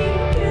feet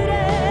could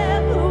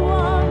ever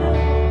wander.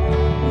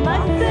 My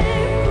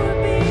faith will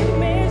be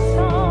made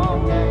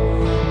stronger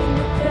in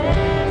the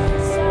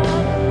presence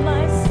of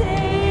my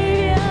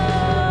Savior.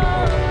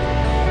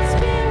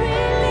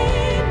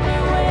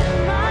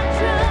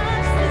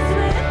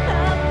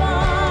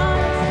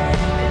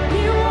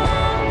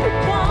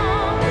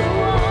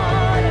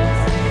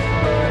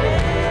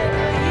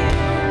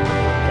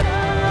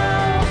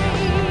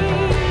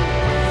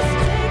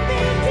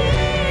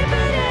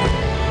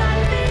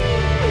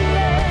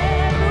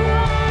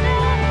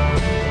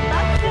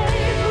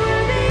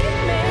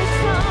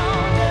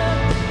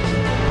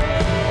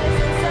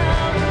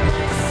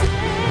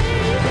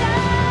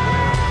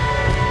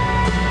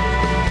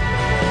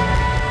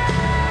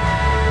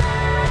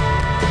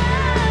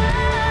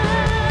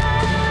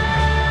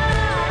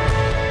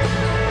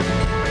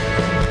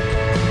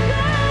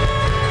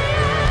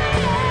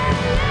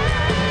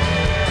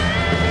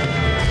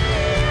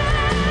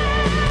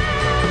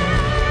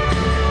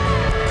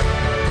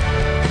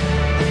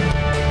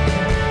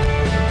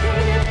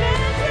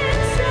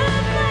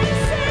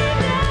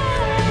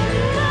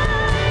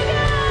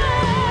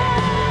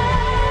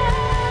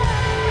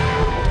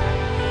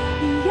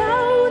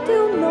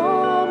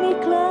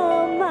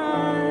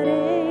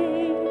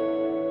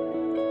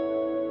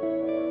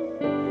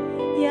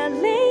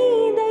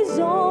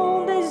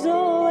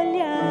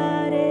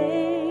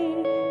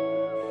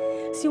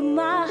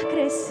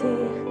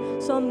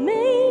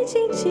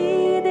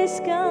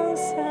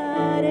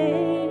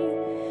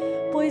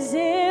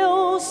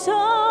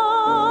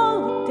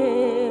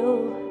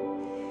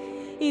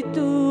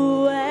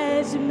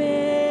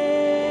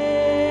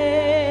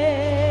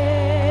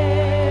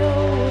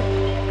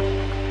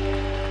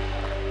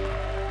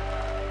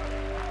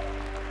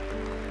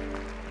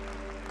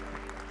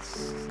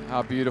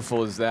 How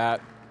beautiful is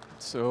that?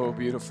 So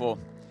beautiful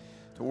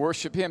to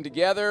worship him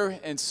together.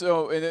 And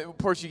so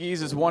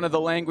Portuguese is one of the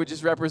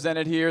languages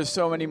represented here. There's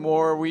so many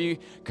more. We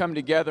come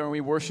together and we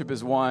worship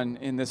as one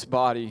in this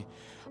body.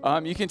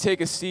 You can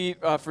take a seat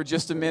for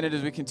just a minute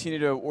as we continue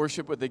to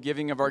worship with the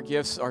giving of our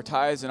gifts, our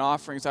tithes and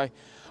offerings. I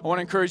want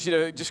to encourage you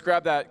to just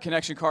grab that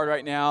connection card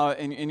right now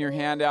in your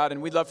handout,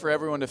 and we'd love for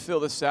everyone to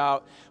fill this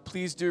out.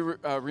 Please do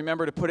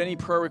remember to put any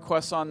prayer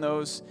requests on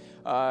those.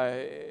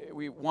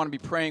 We want to be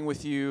praying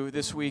with you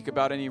this week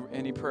about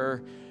any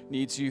prayer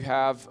needs you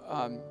have.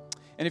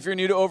 And if you're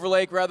new to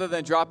Overlake, rather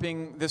than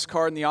dropping this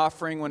card in the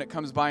offering when it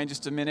comes by in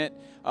just a minute,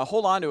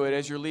 hold on to it.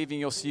 As you're leaving,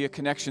 you'll see a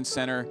connection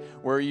center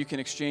where you can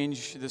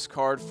exchange this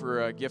card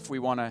for a gift we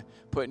want to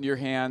put into your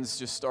hands.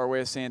 Just our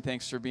way of saying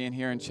thanks for being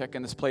here and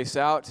checking this place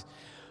out.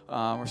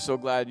 We're so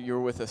glad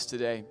you're with us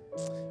today.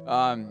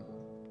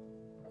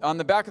 On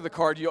the back of the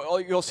card,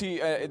 you'll see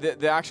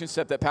the action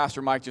step that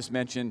Pastor Mike just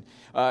mentioned.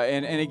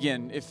 And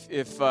again,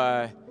 if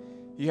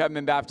you haven't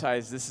been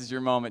baptized, this is your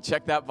moment.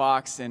 Check that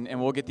box,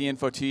 and we'll get the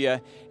info to you.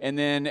 And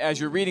then as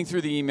you're reading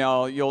through the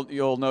email,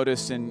 you'll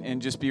notice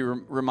and just be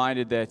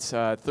reminded that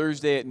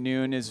Thursday at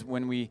noon is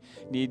when we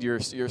need your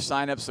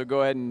sign-up. So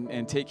go ahead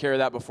and take care of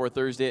that before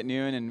Thursday at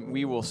noon, and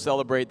we will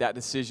celebrate that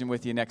decision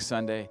with you next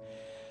Sunday.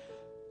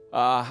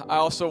 I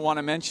also want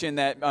to mention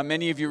that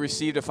many of you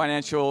received a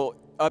financial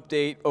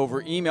update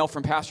over email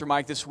from Pastor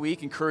Mike this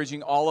week,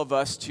 encouraging all of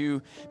us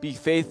to be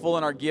faithful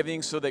in our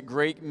giving so that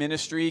great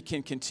ministry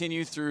can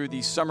continue through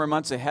these summer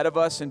months ahead of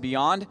us and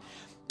beyond.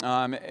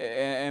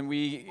 And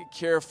we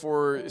care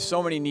for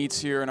so many needs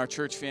here in our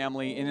church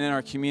family and in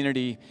our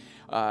community.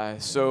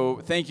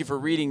 So thank you for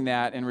reading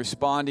that and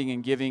responding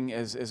and giving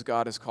as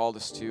God has called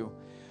us to.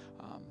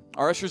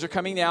 Our ushers are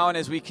coming now, and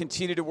as we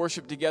continue to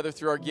worship together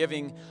through our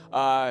giving,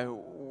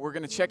 we're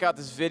going to check out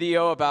this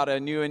video about a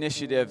new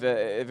initiative,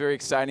 a very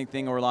exciting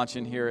thing we're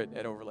launching here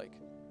at Overlake.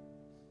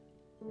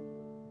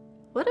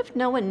 What if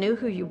no one knew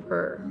who you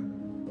were?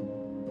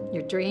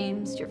 Your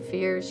dreams, your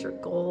fears, your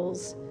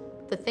goals,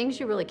 the things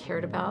you really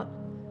cared about?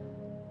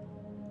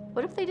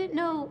 What if they didn't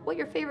know what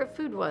your favorite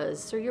food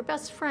was, or your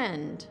best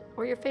friend,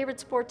 or your favorite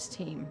sports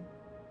team?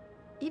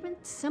 Even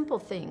simple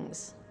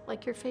things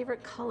like your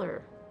favorite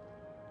color.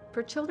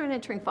 For children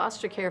entering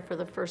foster care for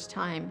the first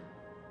time,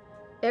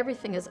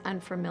 everything is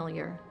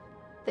unfamiliar.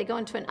 They go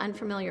into an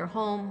unfamiliar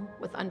home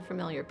with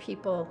unfamiliar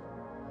people,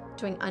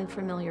 doing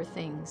unfamiliar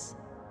things.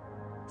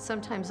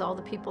 Sometimes all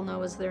the people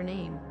know is their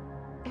name.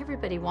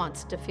 Everybody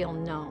wants to feel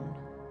known.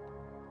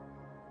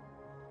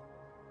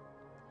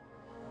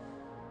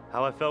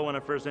 How I felt when I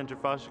first entered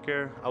foster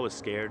care, I was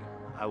scared.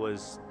 I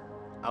was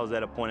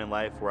at a point in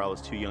life where I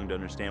was too young to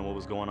understand what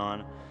was going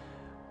on.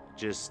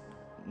 Just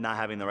not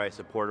having the right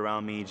support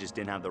around me, just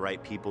didn't have the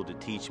right people to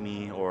teach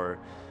me, or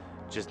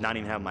just not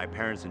even have my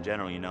parents in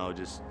general,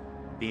 just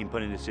being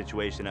put in a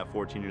situation at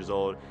 14 years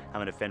old,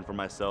 having to fend for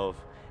myself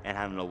and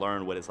having to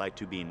learn what it's like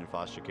to be in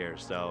foster care.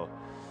 So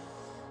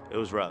it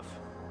was rough.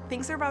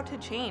 Things are about to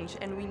change,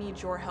 and we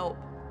need your help.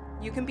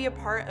 You can be a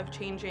part of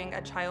changing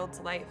a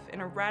child's life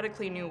in a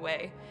radically new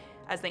way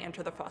as they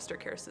enter the foster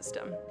care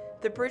system.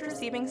 The Bridge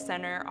Receiving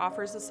Center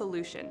offers a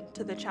solution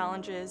to the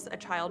challenges a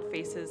child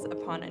faces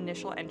upon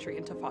initial entry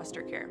into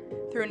foster care.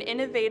 Through an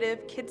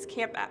innovative kids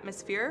camp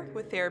atmosphere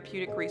with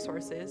therapeutic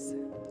resources,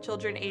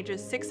 children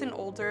ages 6 and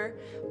older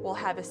will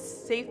have a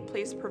safe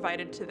place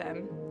provided to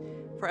them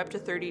for up to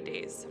 30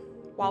 days,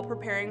 while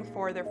preparing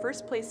for their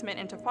first placement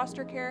into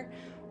foster care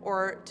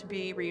or to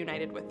be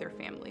reunited with their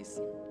families.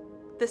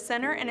 The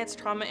center and its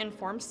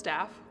trauma-informed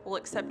staff will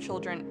accept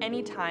children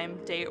anytime,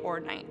 day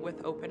or night,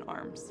 with open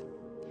arms.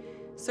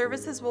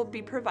 Services will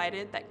be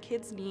provided that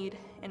kids need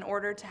in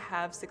order to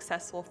have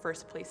successful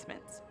first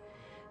placements.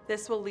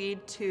 This will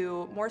lead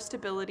to more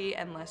stability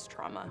and less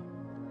trauma.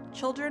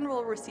 Children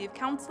will receive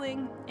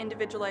counseling,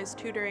 individualized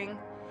tutoring,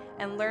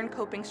 and learn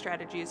coping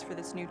strategies for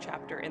this new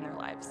chapter in their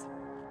lives.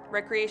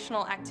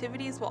 Recreational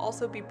activities will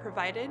also be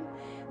provided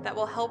that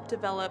will help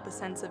develop a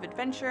sense of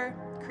adventure,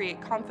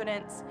 create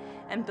confidence,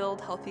 and build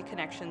healthy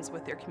connections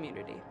with their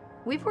community.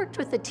 We've worked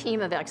with a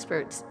team of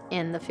experts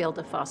in the field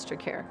of foster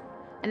care.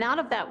 And out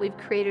of that, we've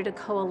created a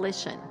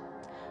coalition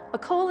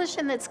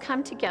that's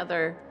come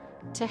together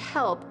to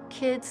help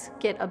kids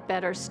get a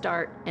better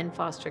start in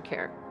foster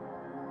care.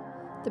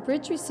 The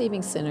Bridge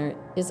Receiving Center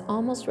is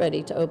almost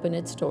ready to open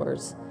its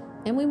doors,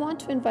 and we want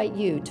to invite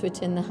you to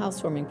attend the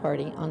housewarming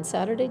party on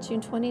Saturday,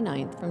 June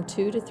 29th from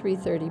 2 to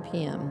 3:30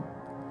 p.m.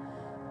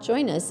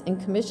 Join us in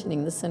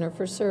commissioning the center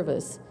for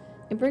service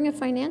and bring a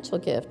financial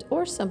gift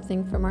or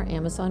something from our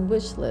Amazon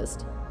wish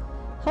list.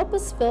 Help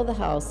us fill the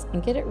house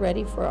and get it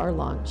ready for our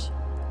launch.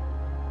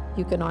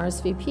 You can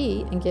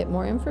RSVP and get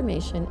more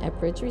information at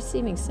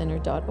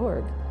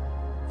bridgeReceivingCenter.org.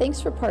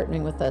 Thanks for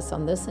partnering with us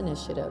on this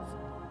initiative.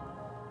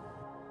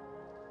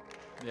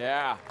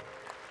 Yeah.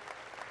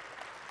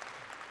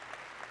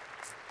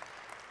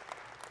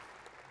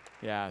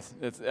 Yeah,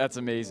 that's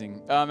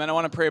amazing. And I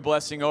want to pray a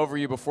blessing over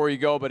you before you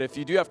go, but if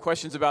you do have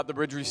questions about the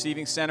Bridge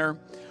Receiving Center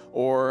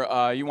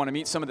or you want to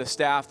meet some of the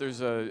staff,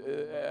 there's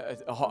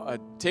a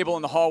table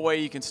in the hallway.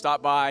 You can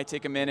stop by,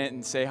 take a minute,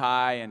 and say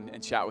hi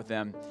and chat with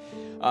them.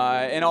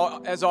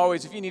 As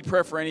always, if you need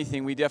prayer for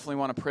anything, we definitely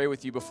want to pray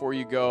with you before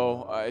you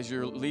go. As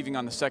you're leaving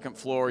on the second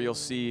floor, you'll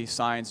see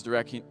signs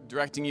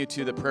directing you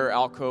to the prayer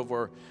alcove,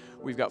 where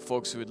we've got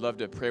folks who would love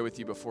to pray with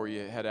you before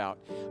you head out.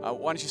 Why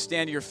don't you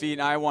stand to your feet,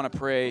 and I want to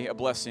pray a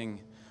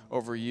blessing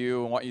over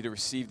you. I want you to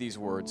receive these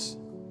words.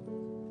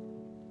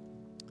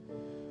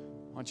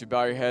 Why don't you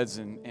bow your heads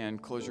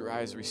and close your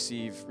eyes,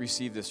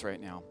 receive this right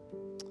now.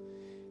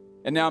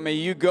 And now may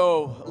you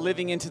go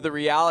living into the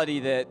reality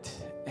that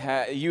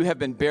you have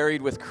been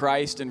buried with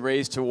Christ and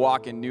raised to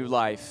walk in new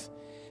life,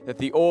 that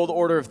the old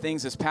order of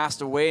things has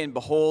passed away, and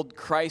behold,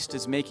 Christ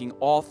is making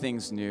all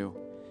things new.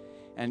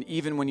 And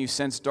even when you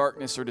sense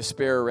darkness or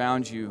despair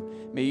around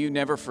you, may you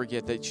never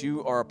forget that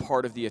you are a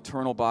part of the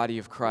eternal body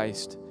of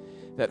Christ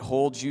that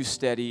holds you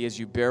steady as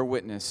you bear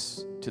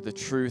witness to the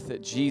truth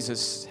that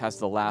Jesus has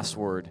the last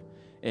word.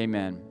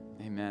 Amen.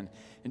 Amen.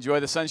 Enjoy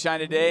the sunshine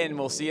today, and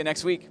we'll see you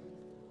next week.